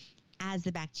inflammation as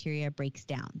the bacteria breaks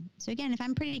down. So again, if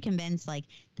I'm pretty convinced like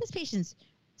this patient's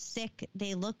sick,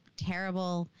 they look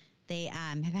terrible, they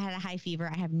have had a high fever,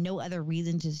 I have no other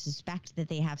reason to suspect that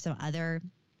they have some other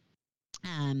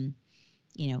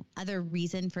other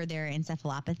reason for their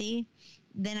encephalopathy,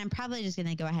 then I'm probably just going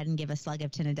to go ahead and give a slug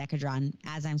of tinidecadron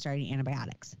as I'm starting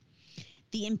antibiotics.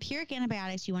 The empiric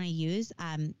antibiotics you want to use,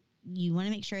 you want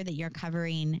to make sure that you're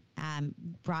covering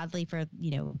broadly for,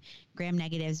 gram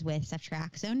negatives with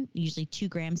ceftriaxone, usually 2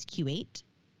 grams Q8.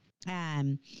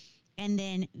 And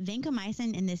then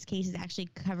vancomycin in this case is actually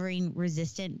covering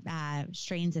resistant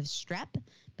strains of strep,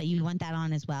 but you want that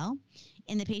on as well.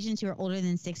 In the patients who are older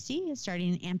than 60,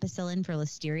 starting ampicillin for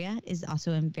listeria is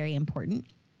also very important.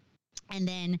 And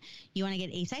then you want to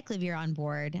get acyclovir on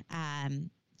board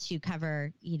to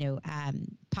cover,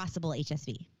 possible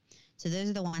HSV. So those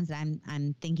are the ones that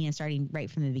I'm thinking of starting right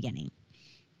from the beginning.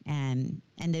 And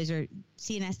those are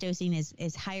CNS dosing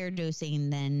is higher dosing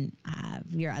than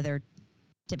your other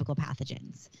typical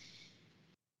pathogens.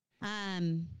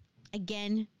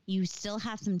 Again, you still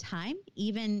have some time,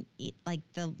 even like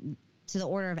to the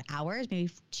order of hours,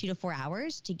 maybe 2 to 4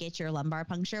 hours to get your lumbar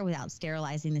puncture without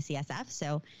sterilizing the CSF.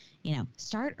 So,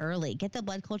 start early, get the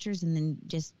blood cultures, and then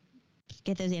just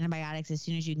get those antibiotics as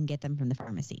soon as you can get them from the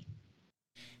pharmacy.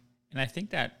 And I think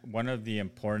that one of the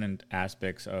important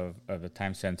aspects of the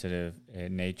time-sensitive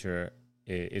nature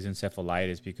is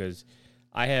encephalitis, because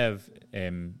I have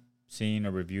seen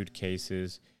or reviewed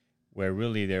cases where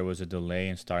really there was a delay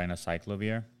in starting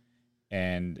acyclovir,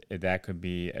 and that could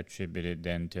be attributed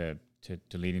then to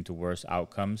leading to worse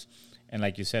outcomes. And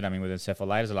like you said, I mean, with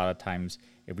encephalitis, a lot of times,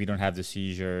 if we don't have the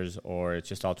seizures or it's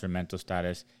just altered mental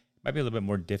status, it might be a little bit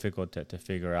more difficult to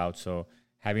figure out. So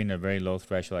having a very low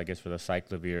threshold, I guess, for the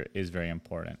cyclovir is very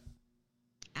important.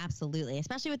 Absolutely,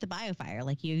 especially with the biofire.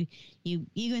 Like you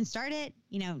can start it.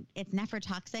 You know, it's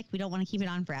nephrotoxic. We don't want to keep it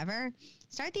on forever.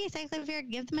 Start the acyclovir.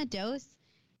 Give them a dose.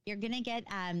 You're going to get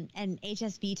an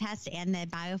HSV test and the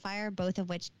biofire, both of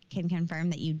which can confirm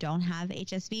that you don't have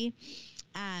HSV.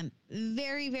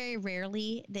 Very, very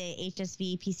rarely the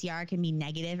HSV PCR can be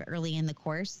negative early in the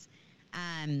course.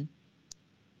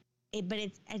 But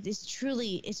it's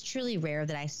truly rare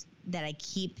that I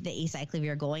keep the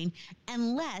acyclovir going,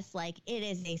 unless like it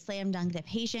is a slam dunk. The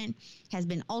patient has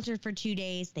been altered for 2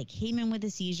 days. They came in with a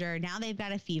seizure. Now they've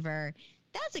got a fever.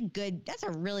 That's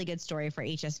a really good story for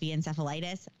HSV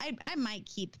encephalitis. I might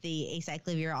keep the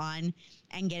acyclovir on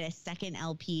and get a second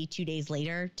LP 2 days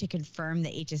later to confirm the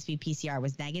HSV PCR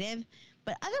was negative.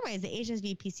 But otherwise, the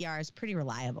HSV PCR is pretty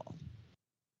reliable.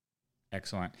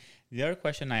 Excellent. The other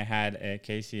question I had,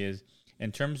 Casey, is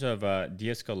in terms of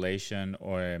de-escalation,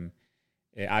 or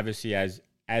obviously as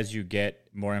you get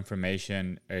more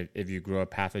information, if you grow a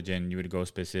pathogen, you would go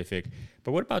specific.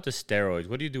 But what about the steroids?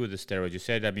 What do you do with the steroids? You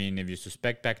said, I mean, if you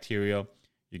suspect bacterial,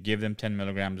 you give them 10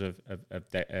 milligrams of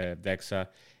Dexa,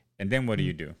 and then what do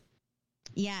you do?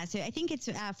 Yeah, so I think it's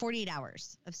 48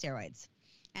 hours of steroids.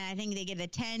 And I think they get a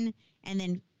 10 and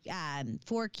then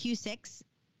 4 Q6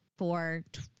 for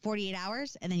 48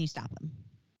 hours, and then you stop them.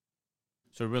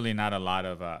 So really not a lot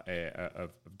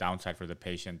of downside for the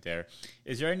patient there.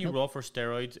 Is there any role for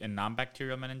steroids in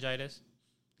non-bacterial meningitis?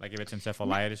 Like if it's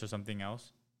encephalitis or something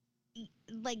else?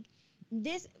 Like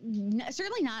this,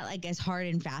 certainly not like as hard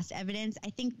and fast evidence. I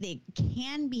think they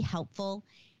can be helpful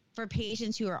for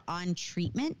patients who are on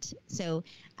treatment. So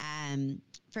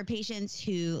for patients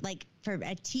who, like for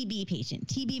a TB patient,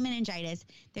 TB meningitis,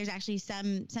 there's actually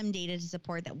some data to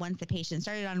support that once the patient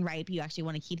started on RIPE, you actually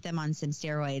want to keep them on some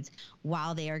steroids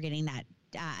while they are getting that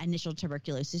initial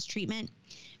tuberculosis treatment.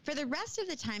 For the rest of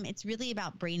the time, it's really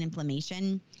about brain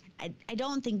inflammation. I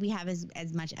don't think we have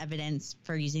as much evidence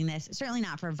for using this, certainly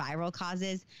not for viral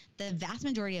causes. The vast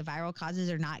majority of viral causes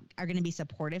are going to be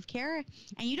supportive care,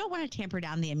 and you don't want to tamper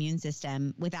down the immune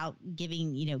system without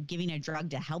giving a drug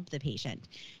to help the patient.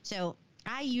 So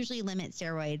I usually limit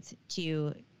steroids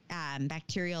to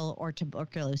bacterial or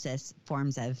tuberculosis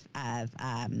forms of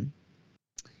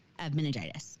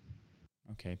meningitis.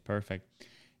 Okay, perfect.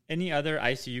 Any other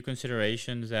ICU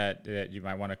considerations that you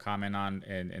might want to comment on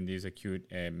in these acute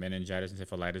meningitis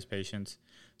encephalitis patients?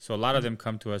 So a lot of them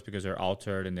come to us because they're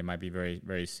altered and they might be very,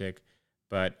 very sick.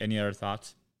 But any other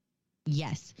thoughts?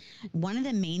 Yes. One of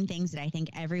the main things that I think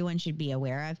everyone should be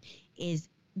aware of is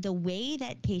the way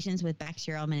that patients with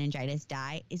bacterial meningitis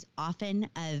die is often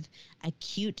of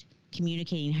acute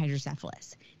communicating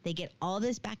hydrocephalus. They get all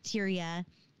this bacteria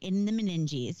in the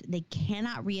meninges. They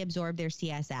cannot reabsorb their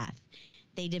CSF.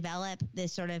 They develop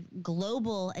this sort of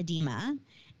global edema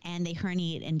and they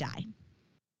herniate and die.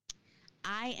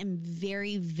 I am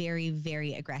very, very,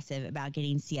 very aggressive about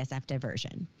getting CSF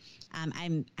diversion.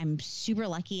 I'm super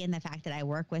lucky in the fact that I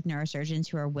work with neurosurgeons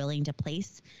who are willing to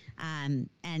place an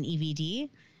EVD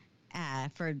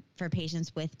for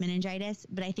patients with meningitis.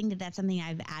 But I think that that's something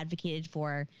I've advocated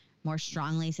for more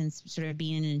strongly since sort of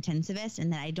being an intensivist,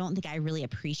 and that I don't think I really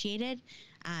appreciated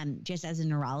just as a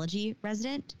neurology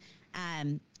resident.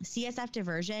 CSF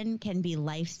diversion can be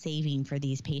life-saving for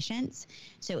these patients.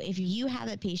 So if you have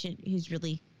a patient who's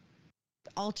really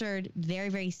altered, very,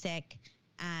 very sick,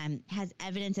 has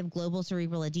evidence of global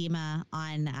cerebral edema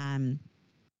on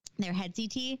their head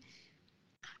CT,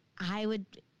 I would,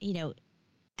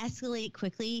 escalate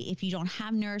quickly. If you don't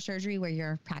have neurosurgery where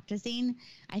you're practicing,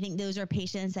 I think those are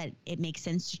patients that it makes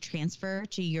sense to transfer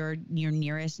to your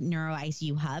nearest neuro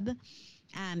ICU hub.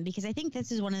 Because I think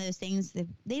this is one of those things that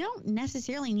they don't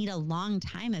necessarily need a long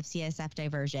time of CSF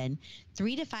diversion.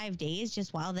 3 to 5 days,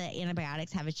 just while the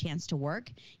antibiotics have a chance to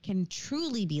work, can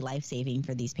truly be life-saving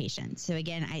for these patients. So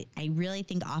again, I really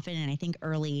think often, and I think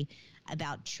early,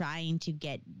 about trying to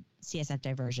get CSF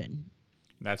diversion.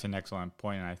 That's an excellent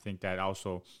point, and I think that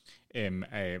also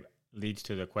leads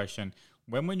to the question,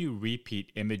 when would you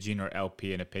repeat imaging or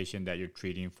LP in a patient that you're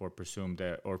treating for presumed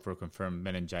or for confirmed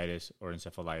meningitis or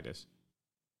encephalitis?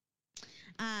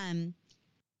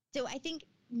 So I think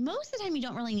most of the time you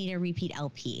don't really need a repeat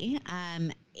LP.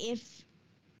 If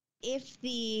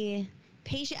the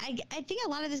patient, I think a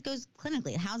lot of this goes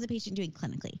clinically. How's the patient doing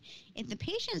clinically? If the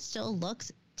patient still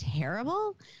looks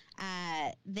terrible,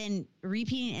 then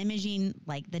repeating imaging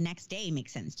like the next day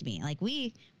makes sense to me. Like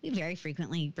we very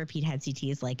frequently repeat head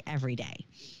CTs like every day.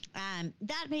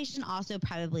 That patient also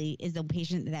probably is the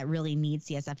patient that really needs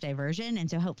CSF diversion. And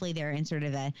so hopefully they're in sort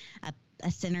of a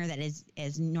center that is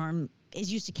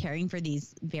used to caring for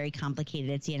these very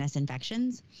complicated CNS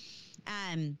infections.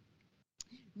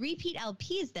 Repeat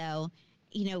LPs though,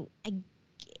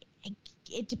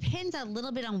 it depends a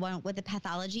little bit on what the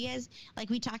pathology is. Like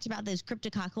we talked about those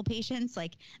cryptococcal patients,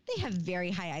 like they have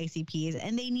very high ICPs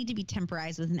and they need to be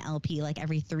temporized with an LP like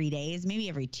every 3 days, maybe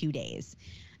every 2 days.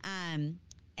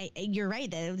 You're right.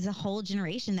 There was a whole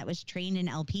generation that was trained in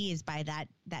LPs by that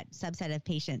subset of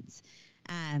patients.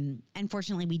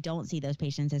 Unfortunately, we don't see those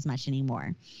patients as much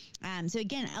anymore. So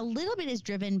again, a little bit is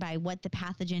driven by what the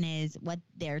pathogen is, what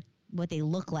they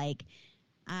look like.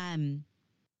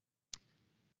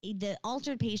 The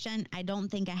altered patient, I don't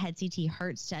think a head CT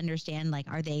hurts to understand, like,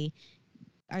 are they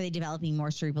developing more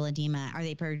cerebral edema? Are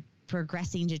they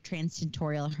progressing to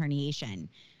transtentorial herniation?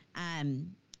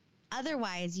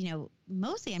 Otherwise,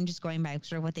 mostly I'm just going by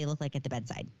sort of what they look like at the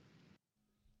bedside.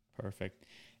 Perfect.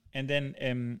 And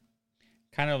then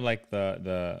kind of like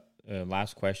the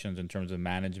last questions in terms of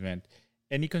management,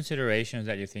 any considerations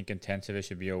that you think intensivists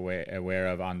should be aware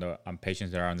of on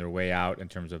patients that are on their way out in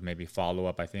terms of maybe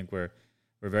follow-up? I think we're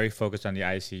very focused on the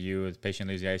ICU. The patient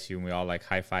leaves the ICU and we all like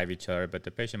high-five each other, but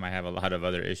the patient might have a lot of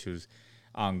other issues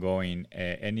ongoing.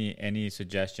 Any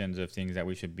suggestions of things that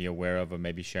we should be aware of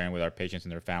maybe sharing with our patients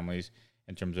and their families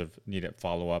in terms of needed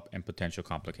follow-up and potential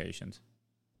complications?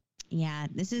 Yeah,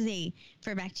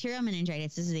 for bacterial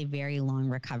meningitis, this is a very long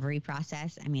recovery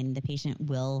process. I mean, the patient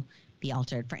will be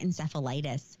altered. For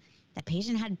encephalitis, the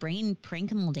patient had brain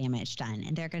parenchymal damage done,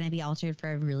 and they're going to be altered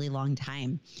for a really long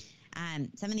time.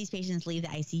 Some of these patients leave the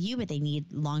ICU, but they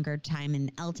need longer time in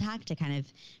LTAC to kind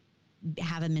of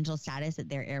have a mental status that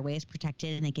their airway is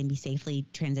protected and they can be safely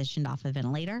transitioned off a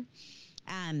ventilator.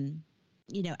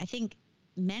 I think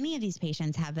many of these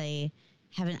patients have an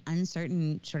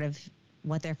uncertain sort of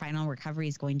what their final recovery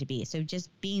is going to be. So just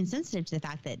being sensitive to the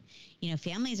fact that,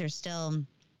 families are still,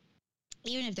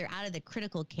 even if they're out of the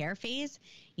critical care phase,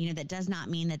 that does not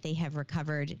mean that they have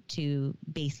recovered to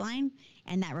baseline.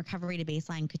 And that recovery to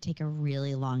baseline could take a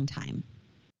really long time.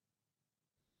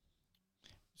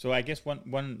 So I guess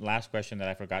one last question that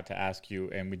I forgot to ask you,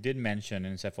 and we did mention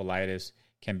encephalitis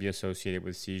can be associated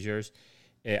with seizures.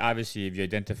 Obviously, if you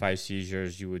identify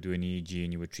seizures, you would do an EEG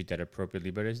and you would treat that appropriately.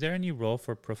 But is there any role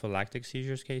for prophylactic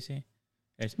seizures, Casey?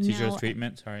 Seizures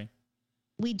treatment, sorry.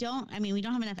 We don't have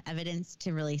enough evidence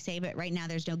to really say, but right now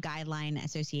there's no guideline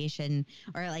association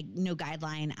or like no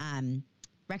guideline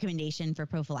recommendation for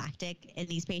prophylactic in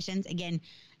these patients. Again,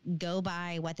 go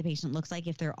by what the patient looks like.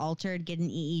 If they're altered, get an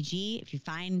EEG. If you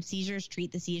find seizures,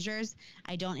 treat the seizures.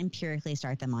 I don't empirically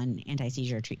start them on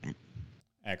anti-seizure treatment.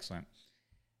 Excellent.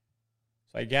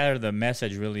 So I gather the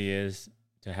message really is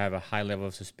to have a high level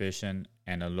of suspicion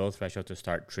and a low threshold to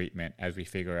start treatment as we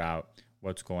figure out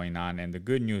what's going on. And the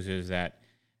good news is that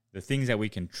the things that we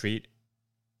can treat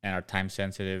and are time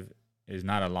sensitive is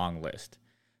not a long list.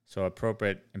 So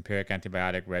appropriate empiric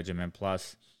antibiotic regimen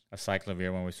plus a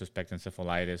cyclovir when we suspect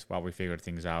encephalitis while we figure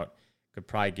things out could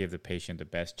probably give the patient the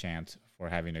best chance for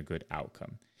having a good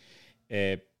outcome.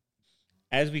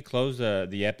 As we close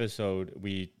the episode,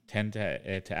 we tend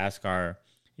to ask our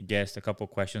guests a couple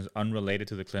questions unrelated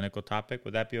to the clinical topic.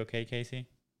 Would that be okay, Casey?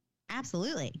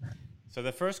 Absolutely. So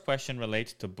the first question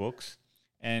relates to books.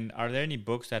 And are there any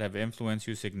books that have influenced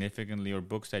you significantly or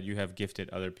books that you have gifted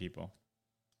other people?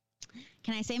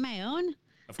 Can I say my own?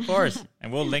 Of course.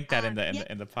 And we'll link that in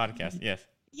the podcast. Yes.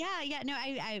 Yeah. No,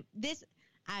 I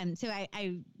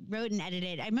wrote and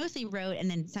edited. I mostly wrote, and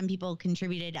then some people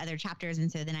contributed other chapters,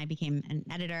 and so then I became an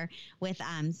editor with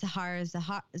Sahar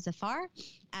Zafar,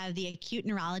 the Acute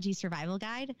Neurology Survival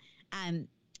Guide.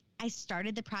 I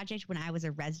started the project when I was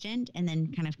a resident and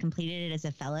then kind of completed it as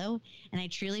a fellow, and I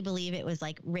truly believe it was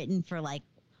like written for like,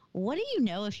 what do you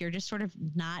know if you're just sort of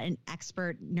not an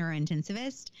expert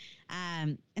neurointensivist?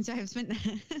 And so I've spent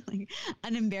like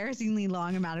an embarrassingly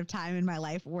long amount of time in my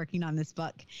life working on this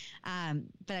book.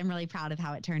 But I'm really proud of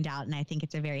how it turned out. And I think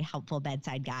it's a very helpful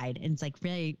bedside guide. And it's like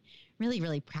really, really,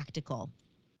 really practical.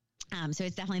 So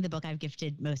it's definitely the book I've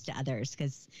gifted most to others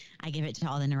because I give it to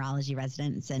all the neurology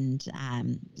residents. And, I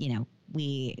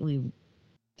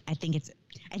think it's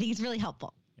really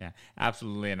helpful. Yeah,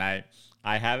 absolutely. And I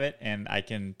have it and I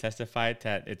can testify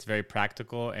that it's very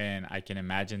practical. And I can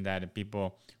imagine that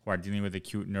people who are dealing with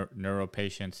acute neuro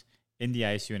patients in the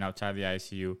ICU and outside the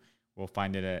ICU will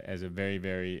find it as a very,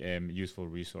 very useful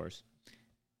resource.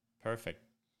 Perfect.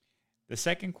 The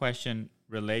second question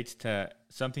relates to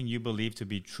something you believe to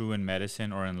be true in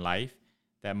medicine or in life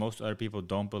that most other people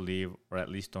don't believe, or at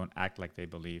least don't act like they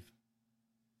believe?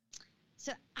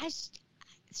 So I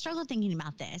struggled thinking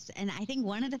about this. And I think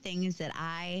one of the things that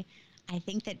I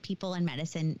think that people in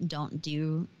medicine don't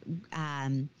do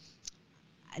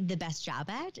the best job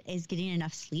at is getting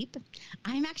enough sleep.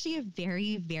 I'm actually a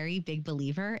very, very big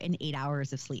believer in 8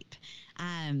 hours of sleep,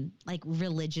 like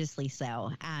religiously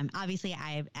so. Obviously,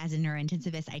 as a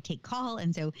neurointensivist, I take call,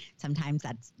 and so sometimes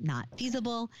that's not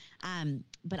feasible.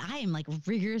 But I am like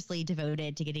rigorously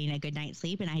devoted to getting a good night's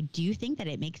sleep, and I do think that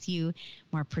it makes you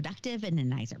more productive and a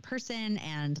nicer person,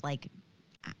 and like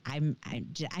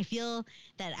I feel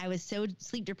that I was so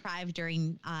sleep deprived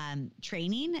during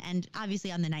training, and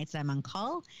obviously on the nights that I'm on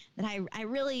call, that I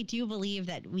really do believe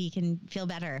that we can feel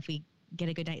better if we get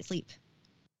a good night's sleep.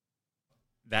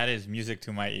 That is music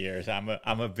to my ears. I'm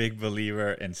a big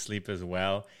believer in sleep as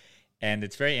well. And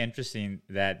it's very interesting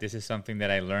that this is something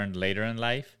that I learned later in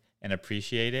life and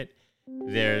appreciate it.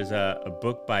 There's a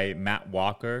book by Matt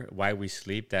Walker, Why We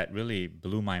Sleep, that really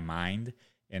blew my mind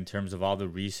in terms of all the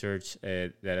research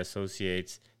that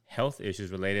associates health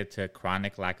issues related to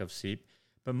chronic lack of sleep.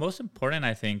 But most important,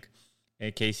 I think,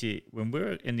 Casey, when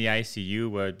we're in the ICU,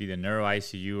 whether it be the neuro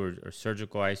ICU or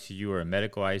surgical ICU or a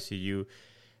medical ICU,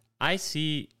 I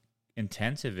see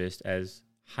intensivists as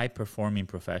high-performing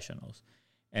professionals.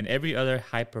 And every other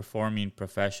high-performing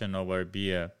professional, whether it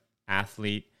be an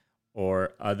athlete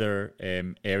or other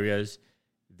areas,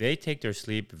 they take their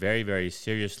sleep very, very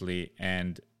seriously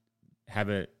and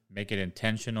make it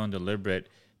intentional and deliberate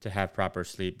to have proper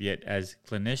sleep. Yet as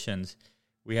clinicians,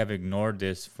 we have ignored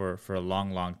this for a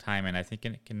long, long time. And I think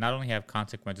it can not only have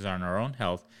consequences on our own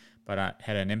health, but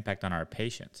had an impact on our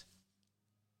patients.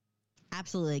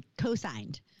 Absolutely.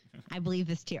 Co-signed. I believe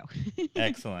this too.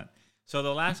 Excellent. So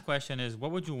the last question is,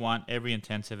 what would you want every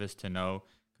intensivist to know?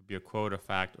 Could be a quote, a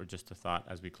fact, or just a thought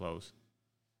as we close.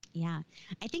 Yeah,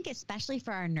 I think especially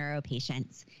for our neuro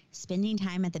patients, spending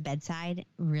time at the bedside,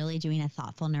 really doing a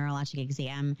thoughtful neurologic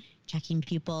exam, checking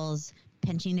pupils,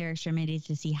 pinching their extremities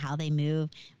to see how they move.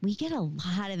 We get a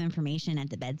lot of information at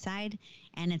the bedside.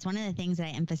 And it's one of the things that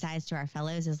I emphasize to our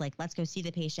fellows is like, let's go see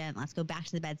the patient. Let's go back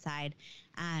to the bedside.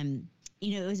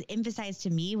 It was emphasized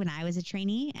to me when I was a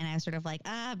trainee, and I was sort of like,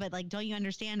 but like, don't you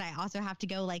understand? I also have to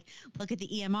go like look at the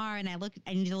EMR, and I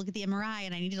need to look at the MRI,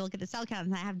 and I need to look at the cell counts,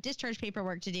 and I have discharge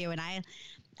paperwork to do. And I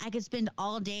could spend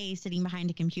all day sitting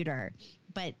behind a computer,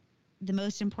 but the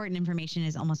most important information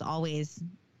is almost always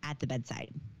at the bedside.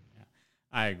 Yeah,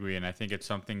 I agree. And I think it's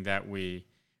something that we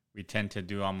tend to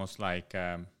do almost like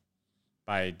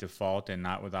by default and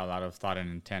not with a lot of thought and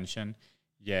intention,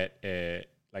 yet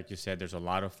like you said, there's a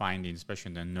lot of findings, especially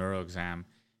in the neuro exam,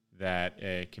 that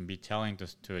can be telling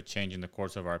to a change in the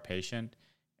course of our patient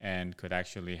and could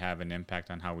actually have an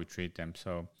impact on how we treat them.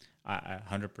 So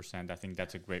 100%, I think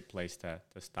that's a great place to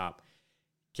stop.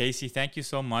 Casey, thank you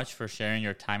so much for sharing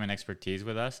your time and expertise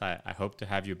with us. I hope to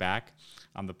have you back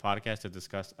on the podcast to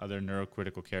discuss other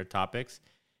neurocritical care topics.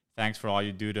 Thanks for all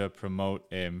you do to promote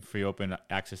free open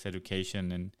access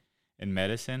education in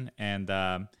medicine. And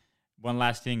one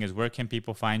last thing is, where can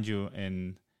people find you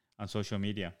on social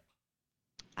media?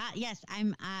 Yes,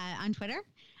 I'm on Twitter.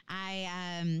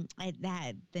 The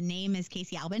name is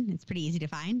Casey Albin. It's pretty easy to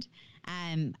find.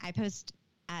 I post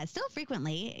still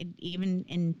frequently, even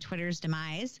in Twitter's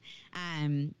demise.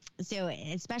 So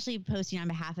especially posting on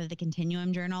behalf of the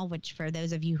Continuum Journal, which for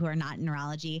those of you who are not in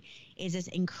neurology is this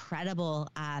incredible,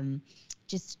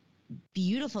 just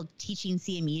beautiful teaching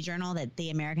CME journal that the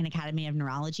American Academy of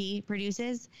Neurology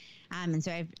produces. And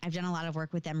so I've done a lot of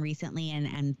work with them recently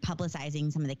and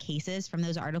publicizing some of the cases from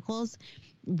those articles.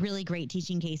 Really great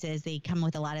teaching cases. They come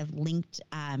with a lot of linked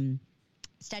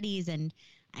studies, and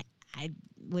I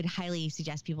would highly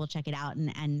suggest people check it out.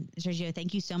 And Sergio,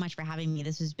 thank you so much for having me.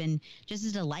 This has been just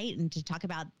a delight, and to talk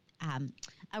about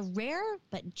a rare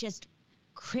but just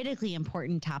critically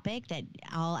important topic that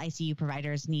all ICU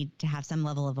providers need to have some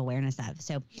level of awareness of.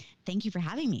 So thank you for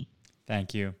having me.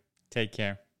 Thank you. Take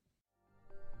care.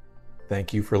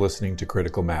 Thank you for listening to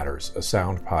Critical Matters, a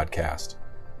sound podcast.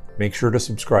 Make sure to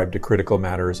subscribe to Critical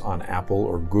Matters on Apple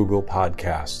or Google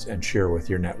Podcasts and share with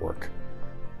your network.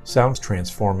 Sound's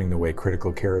transforming the way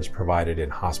critical care is provided in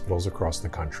hospitals across the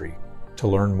country. To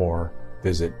learn more,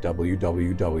 visit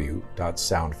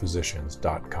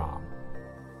www.soundphysicians.com.